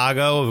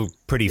Chicago,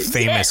 pretty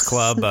famous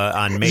club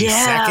on May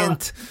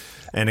 2nd.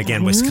 And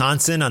again,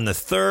 Wisconsin on the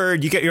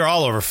 3rd. You're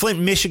all over. Flint,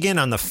 Michigan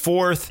on the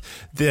 4th.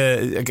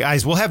 The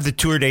guys, we'll have the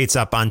tour dates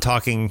up on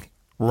Talking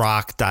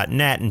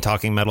talkingmetalrock.net and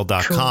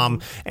talkingmetal.com.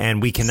 Cool.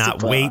 And we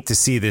cannot wait to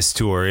see this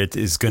tour. It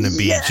is going to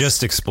be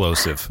just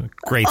explosive.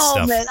 Great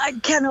stuff. Oh, man, I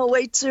cannot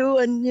wait to.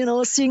 And,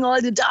 seeing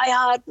all the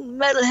diehard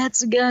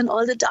metalheads again,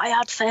 all the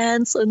diehard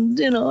fans, and,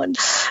 and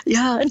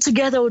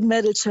together with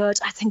Metal Church,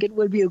 I think it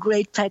will be a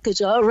great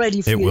package. I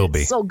already feel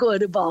so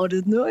good about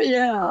it. No?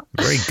 Yeah.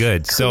 Very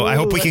good. Cool. So I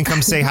hope we can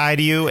come say hi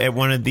to you at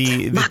one of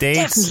the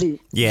dates.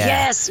 Definitely.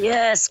 Yeah.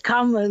 Yes.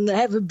 Come and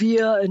have a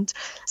beer. And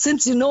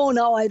since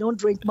now I don't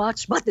drink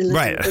much, but a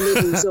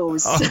little so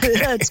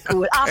that's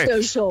cool.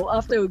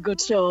 After a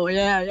good show.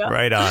 Yeah.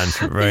 Right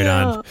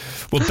on.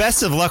 Well,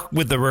 best of luck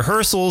with the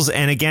rehearsals.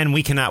 And again,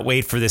 we cannot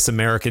wait for this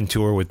American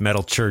tour with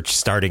Metal Church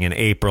starting in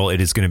April.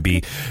 It is going to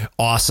be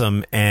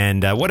awesome.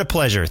 And what a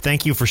pleasure.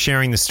 Thank you for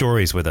sharing the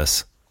stories with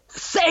us.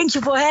 Thank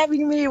you for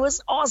having me. It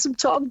was awesome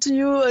talking to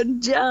you.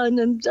 And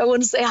I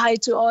want to say hi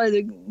to all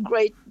the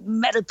great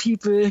metal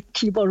people.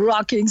 Keep on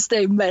rocking,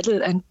 stay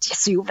metal, and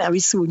see you very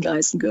soon,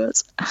 guys and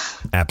girls.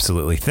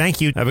 Absolutely. Thank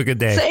you. Have a good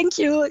day. Thank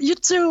you. You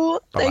too.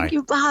 Bye-bye. Thank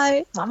you.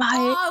 Bye.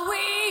 Bye-bye.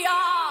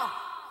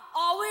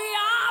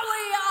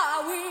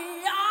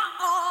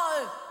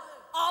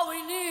 All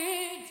we need.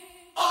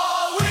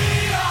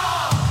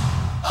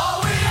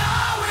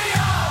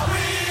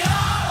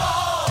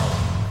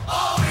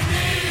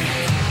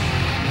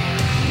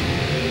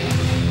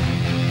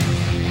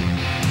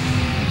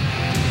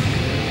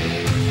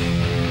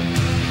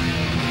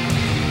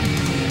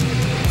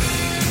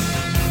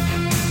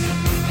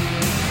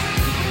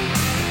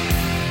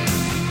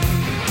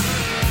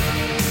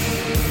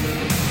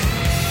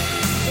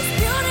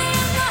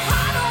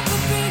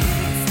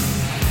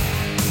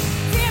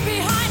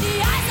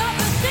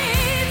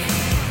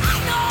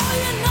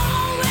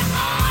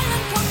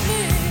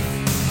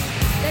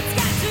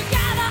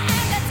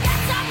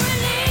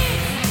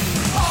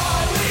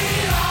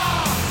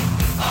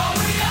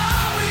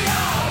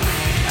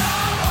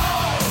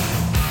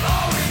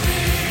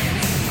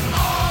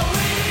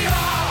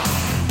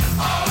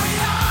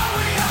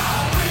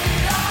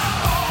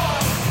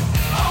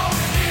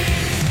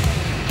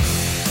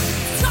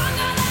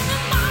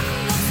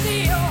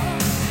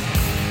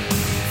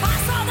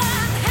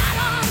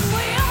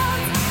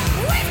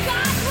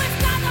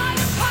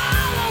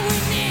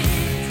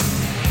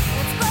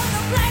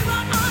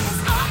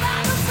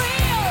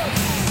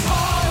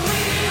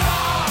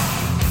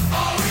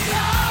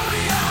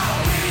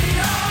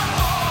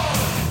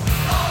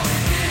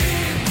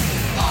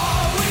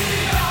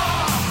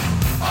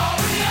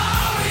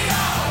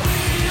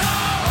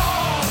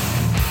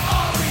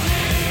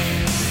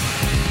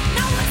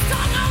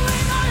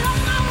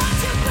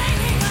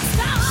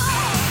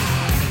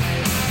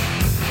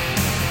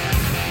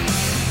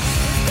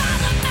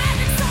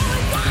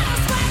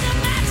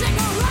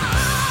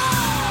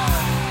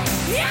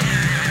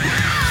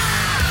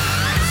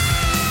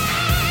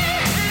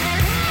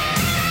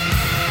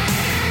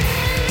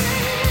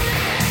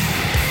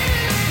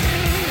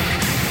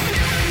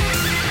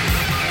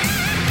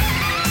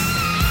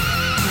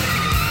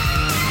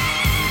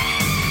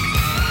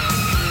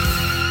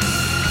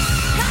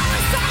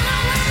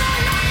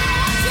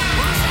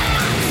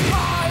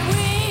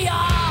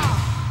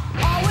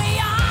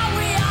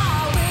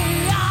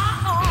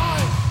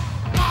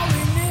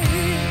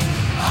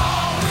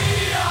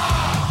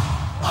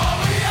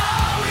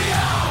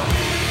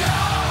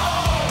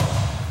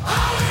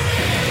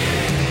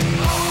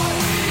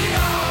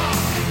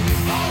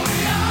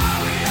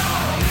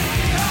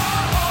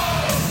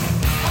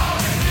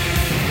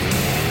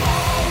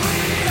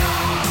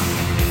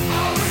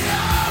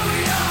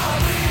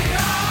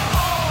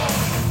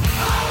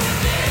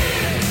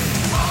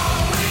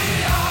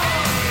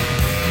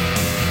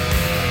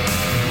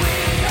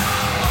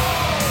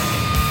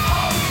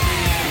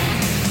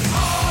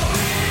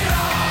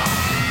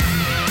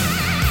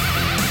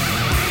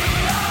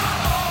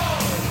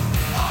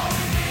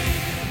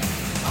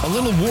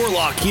 Little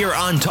Warlock here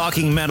on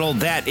Talking Metal.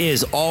 That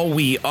is All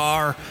We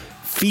Are,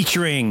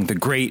 featuring the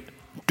great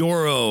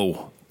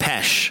Doro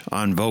Pesch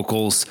on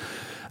vocals.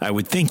 I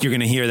would think you're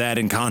going to hear that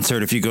in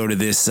concert if you go to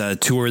this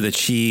tour that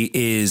she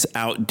is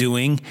out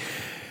doing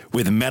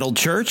with Metal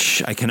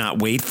Church. I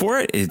cannot wait for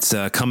it. It's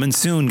coming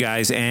soon,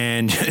 guys.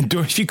 And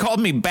she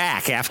called me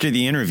back after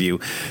the interview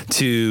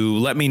to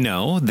let me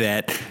know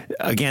that,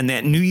 again,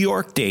 that New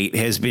York date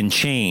has been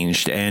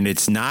changed, and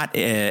it's not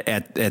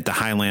at the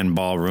Highland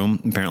Ballroom.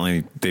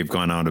 Apparently, they've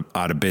gone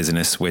out of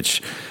business,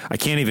 which I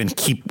can't even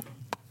keep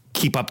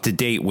up to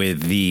date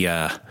with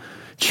the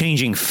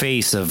changing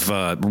face of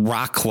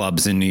rock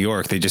clubs in New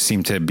York. They just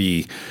seem to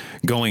be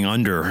going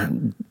under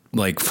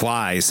like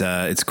flies.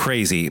 It's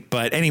crazy.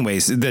 But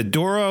anyways, the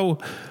Doro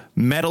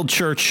Metal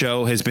Church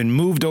show has been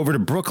moved over to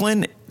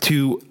Brooklyn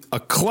to a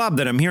club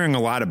that I'm hearing a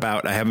lot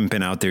about. I haven't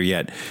been out there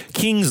yet.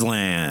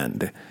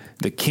 Kingsland.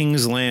 The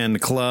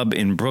Kingsland Club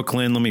in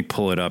Brooklyn. Let me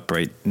pull it up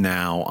right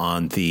now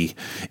on the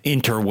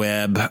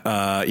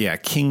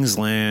interweb.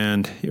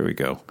 Kingsland. Here we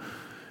go.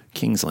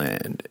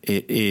 Kingsland.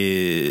 It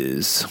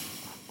is...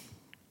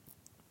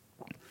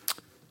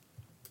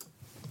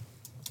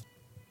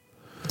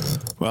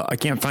 Well, I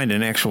can't find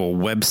an actual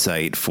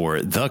website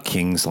for the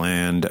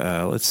Kingsland.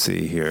 Let's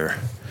see here.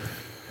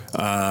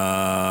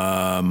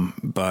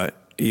 But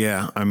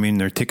yeah, I mean,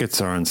 their tickets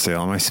are on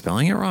sale. Am I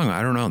spelling it wrong?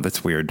 I don't know.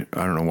 That's weird.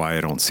 I don't know why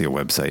I don't see a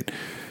website,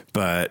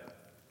 but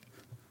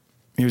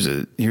here's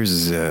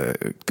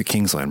the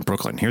Kingsland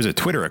Brooklyn. Here's a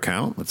Twitter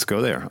account. Let's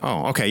go there.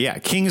 Oh, okay. Yeah.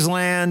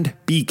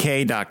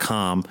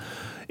 KingslandBK.com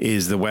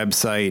is the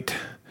website.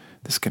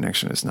 This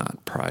connection is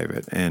not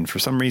private. And for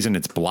some reason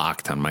it's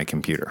blocked on my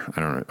computer.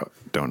 I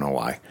don't know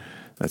why.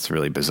 That's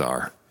really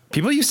bizarre.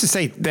 People used to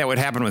say that would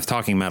happen with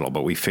Talking Metal,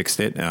 but we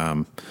fixed it.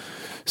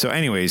 So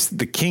anyways,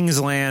 the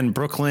Kingsland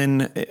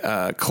Brooklyn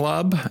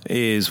Club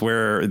is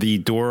where the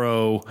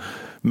Doro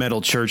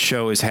Metal Church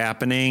show is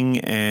happening.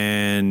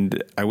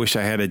 And I wish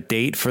I had a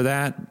date for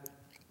that.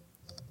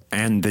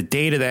 And the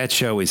date of that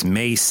show is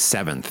May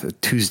 7th, a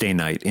Tuesday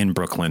night in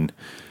Brooklyn.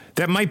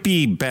 That might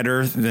be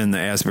better than the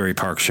Asbury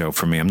Park show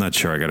for me. I'm not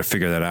sure. I got to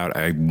figure that out.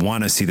 I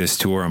want to see this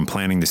tour. I'm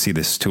planning to see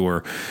this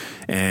tour.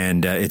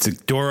 And it's a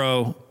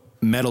Doro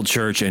Metal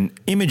Church and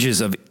Images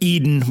of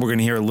Eden. We're going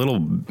to hear a little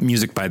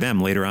music by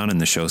them later on in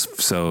the show,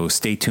 so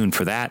stay tuned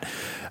for that.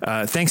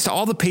 Thanks to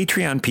all the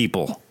Patreon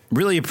people.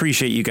 Really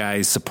appreciate you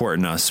guys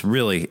supporting us,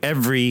 really,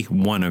 every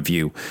one of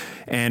you.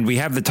 And we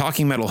have the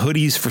Talking Metal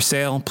hoodies for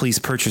sale. Please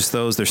purchase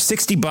those. They're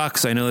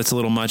 $60. I know that's a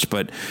little much,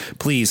 but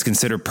please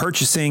consider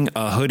purchasing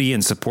a hoodie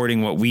and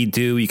supporting what we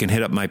do. You can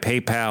hit up my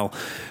PayPal.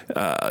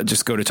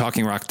 Just go to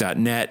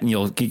talkingrock.net, and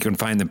you can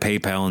find the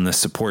PayPal in the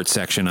support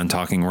section on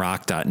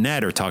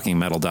talkingrock.net or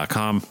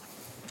talkingmetal.com.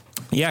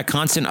 Yeah,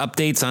 constant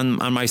updates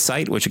on my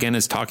site, which again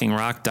is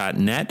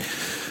talkingrock.net.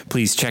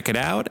 Please check it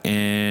out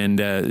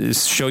and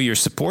show your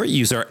support.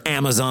 Use our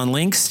Amazon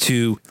links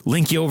to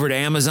link you over to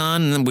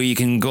Amazon, where you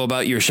can go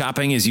about your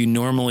shopping as you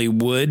normally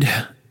would.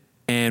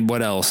 And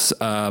what else?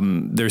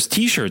 There's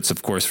T-shirts,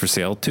 of course, for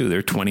sale too.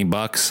 They're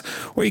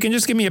 $20, or you can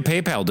just give me a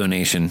PayPal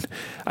donation.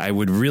 I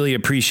would really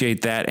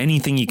appreciate that.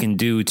 Anything you can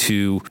do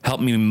to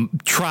help me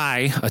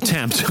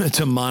attempt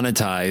to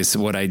monetize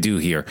what I do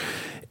here.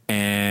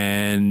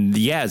 And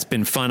yeah, it's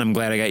been fun. I'm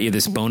glad I got you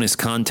this bonus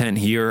content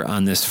here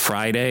on this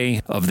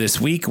Friday of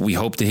this week. We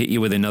hope to hit you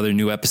with another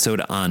new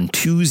episode on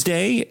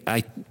Tuesday.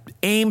 I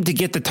aim to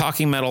get the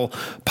Talking Metal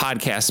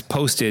podcast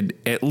posted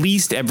at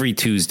least every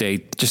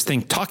Tuesday. Just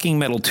think Talking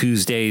Metal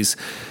Tuesdays.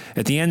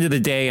 At the end of the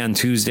day on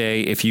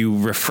Tuesday, if you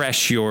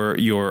refresh your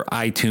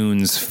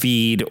iTunes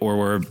feed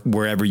or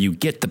wherever you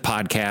get the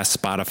podcast,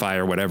 Spotify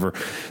or whatever,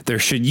 there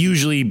should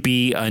usually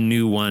be a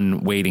new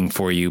one waiting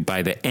for you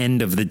by the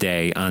end of the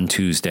day on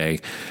Tuesday.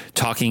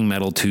 Talking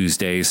Metal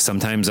Tuesdays.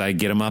 Sometimes I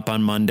get them up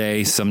on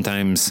Monday.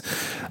 Sometimes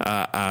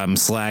I'm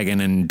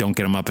slagging and don't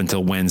get them up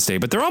until Wednesday.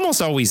 But they're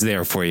almost always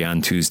there for you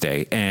on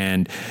Tuesday.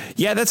 And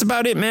yeah, that's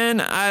about it,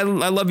 man. I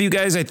love you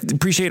guys. I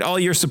appreciate all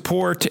your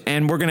support.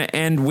 And we're going to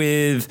end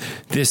with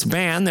this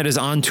band that is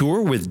on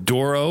tour with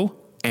Doro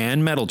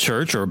and Metal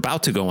Church, or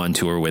about to go on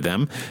tour with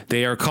them.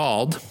 They are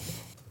called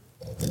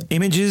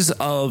Images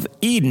of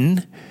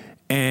Eden.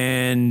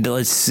 And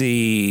let's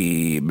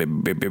see,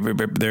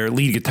 their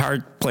lead guitar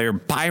player,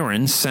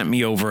 Byron, sent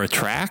me over a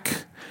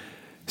track.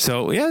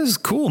 So, yeah, this is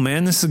cool,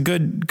 man. This is a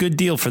good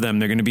deal for them.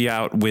 They're going to be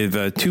out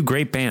with two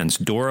great bands,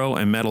 Doro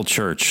and Metal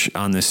Church,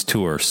 on this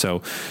tour.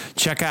 So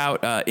check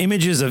out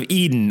Images of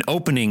Eden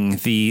opening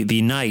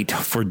the night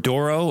for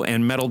Doro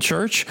and Metal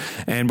Church.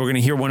 And we're going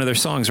to hear one of their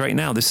songs right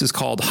now. This is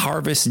called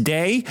Harvest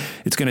Day.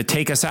 It's going to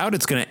take us out.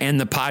 It's going to end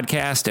the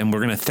podcast. And we're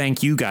going to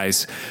thank you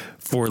guys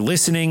for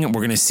listening. We're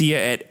going to see you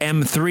at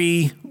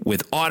M3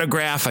 with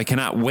Autograph. I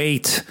cannot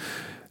wait.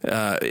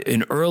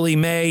 In early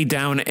May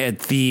down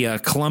at the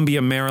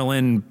Columbia,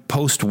 Maryland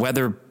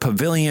Post-Weather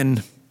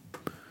Pavilion.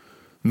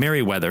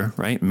 Merriweather,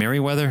 right?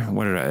 Merriweather?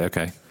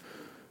 Okay.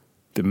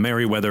 The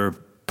Merriweather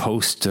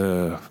Post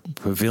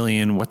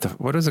Pavilion.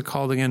 What is it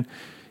called again?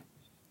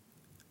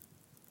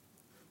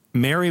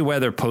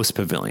 Merriweather Post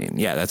Pavilion.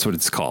 Yeah, that's what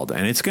it's called.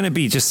 And it's going to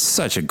be just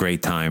such a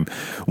great time.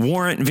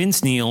 Warrant,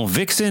 Vince Neil,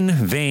 Vixen,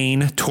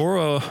 Vane,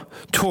 Tora,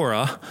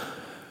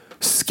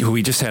 who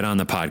we just had on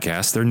the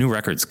podcast. Their new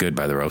record's good,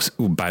 by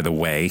the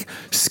way.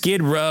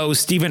 Skid Row,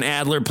 Steven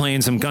Adler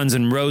playing some Guns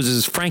N'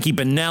 Roses, Frankie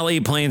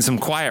Banelli playing some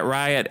Quiet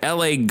Riot,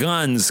 LA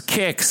Guns,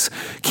 Kicks,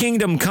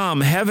 Kingdom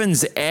Come,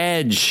 Heaven's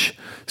Edge,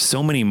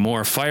 so many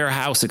more.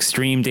 Firehouse,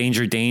 Extreme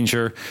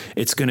Danger.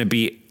 It's going to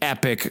be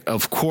epic.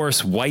 Of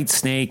course,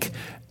 Whitesnake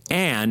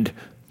and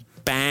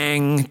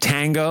Bang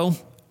Tango.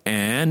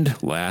 And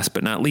last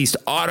but not least,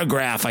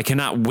 Autograph. I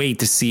cannot wait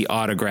to see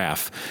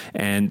Autograph.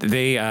 And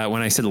they,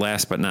 when I said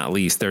last but not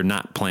least, they're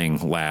not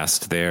playing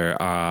last. They're,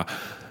 well,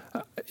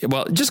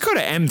 just go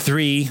to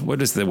M3.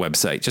 What is the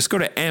website? Just go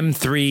to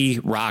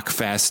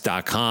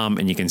m3rockfest.com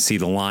and you can see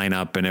the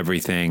lineup and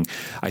everything.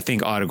 I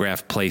think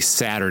Autograph plays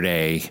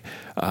Saturday,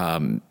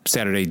 in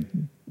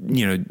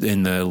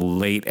the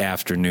late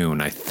afternoon,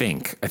 I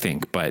think,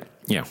 but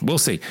yeah, we'll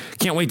see.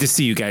 Can't wait to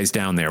see you guys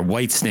down there.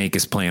 Whitesnake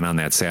is playing on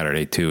that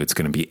Saturday too. It's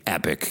going to be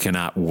epic.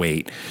 Cannot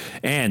wait.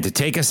 And to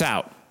take us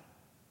out,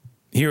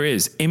 here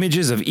is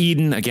Images of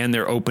Eden. Again,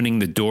 they're opening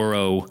the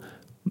Doro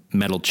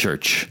Metal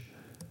Church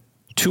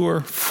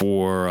tour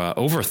for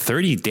over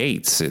 30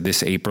 dates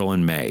this April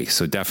and May.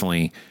 So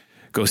definitely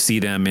go see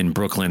them in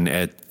Brooklyn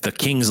at the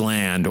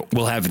Kingsland.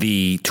 We'll have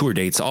the tour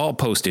dates all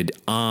posted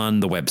on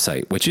the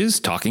website, which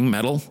is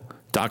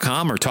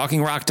talkingmetal.com or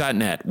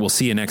talkingrock.net. We'll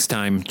see you next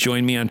time.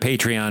 Join me on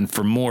Patreon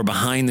for more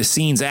behind the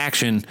scenes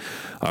action.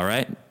 All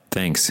right.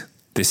 Thanks.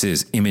 This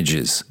is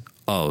Images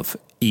of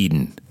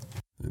Eden.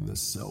 In the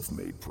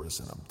self-made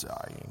prison, I'm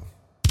dying.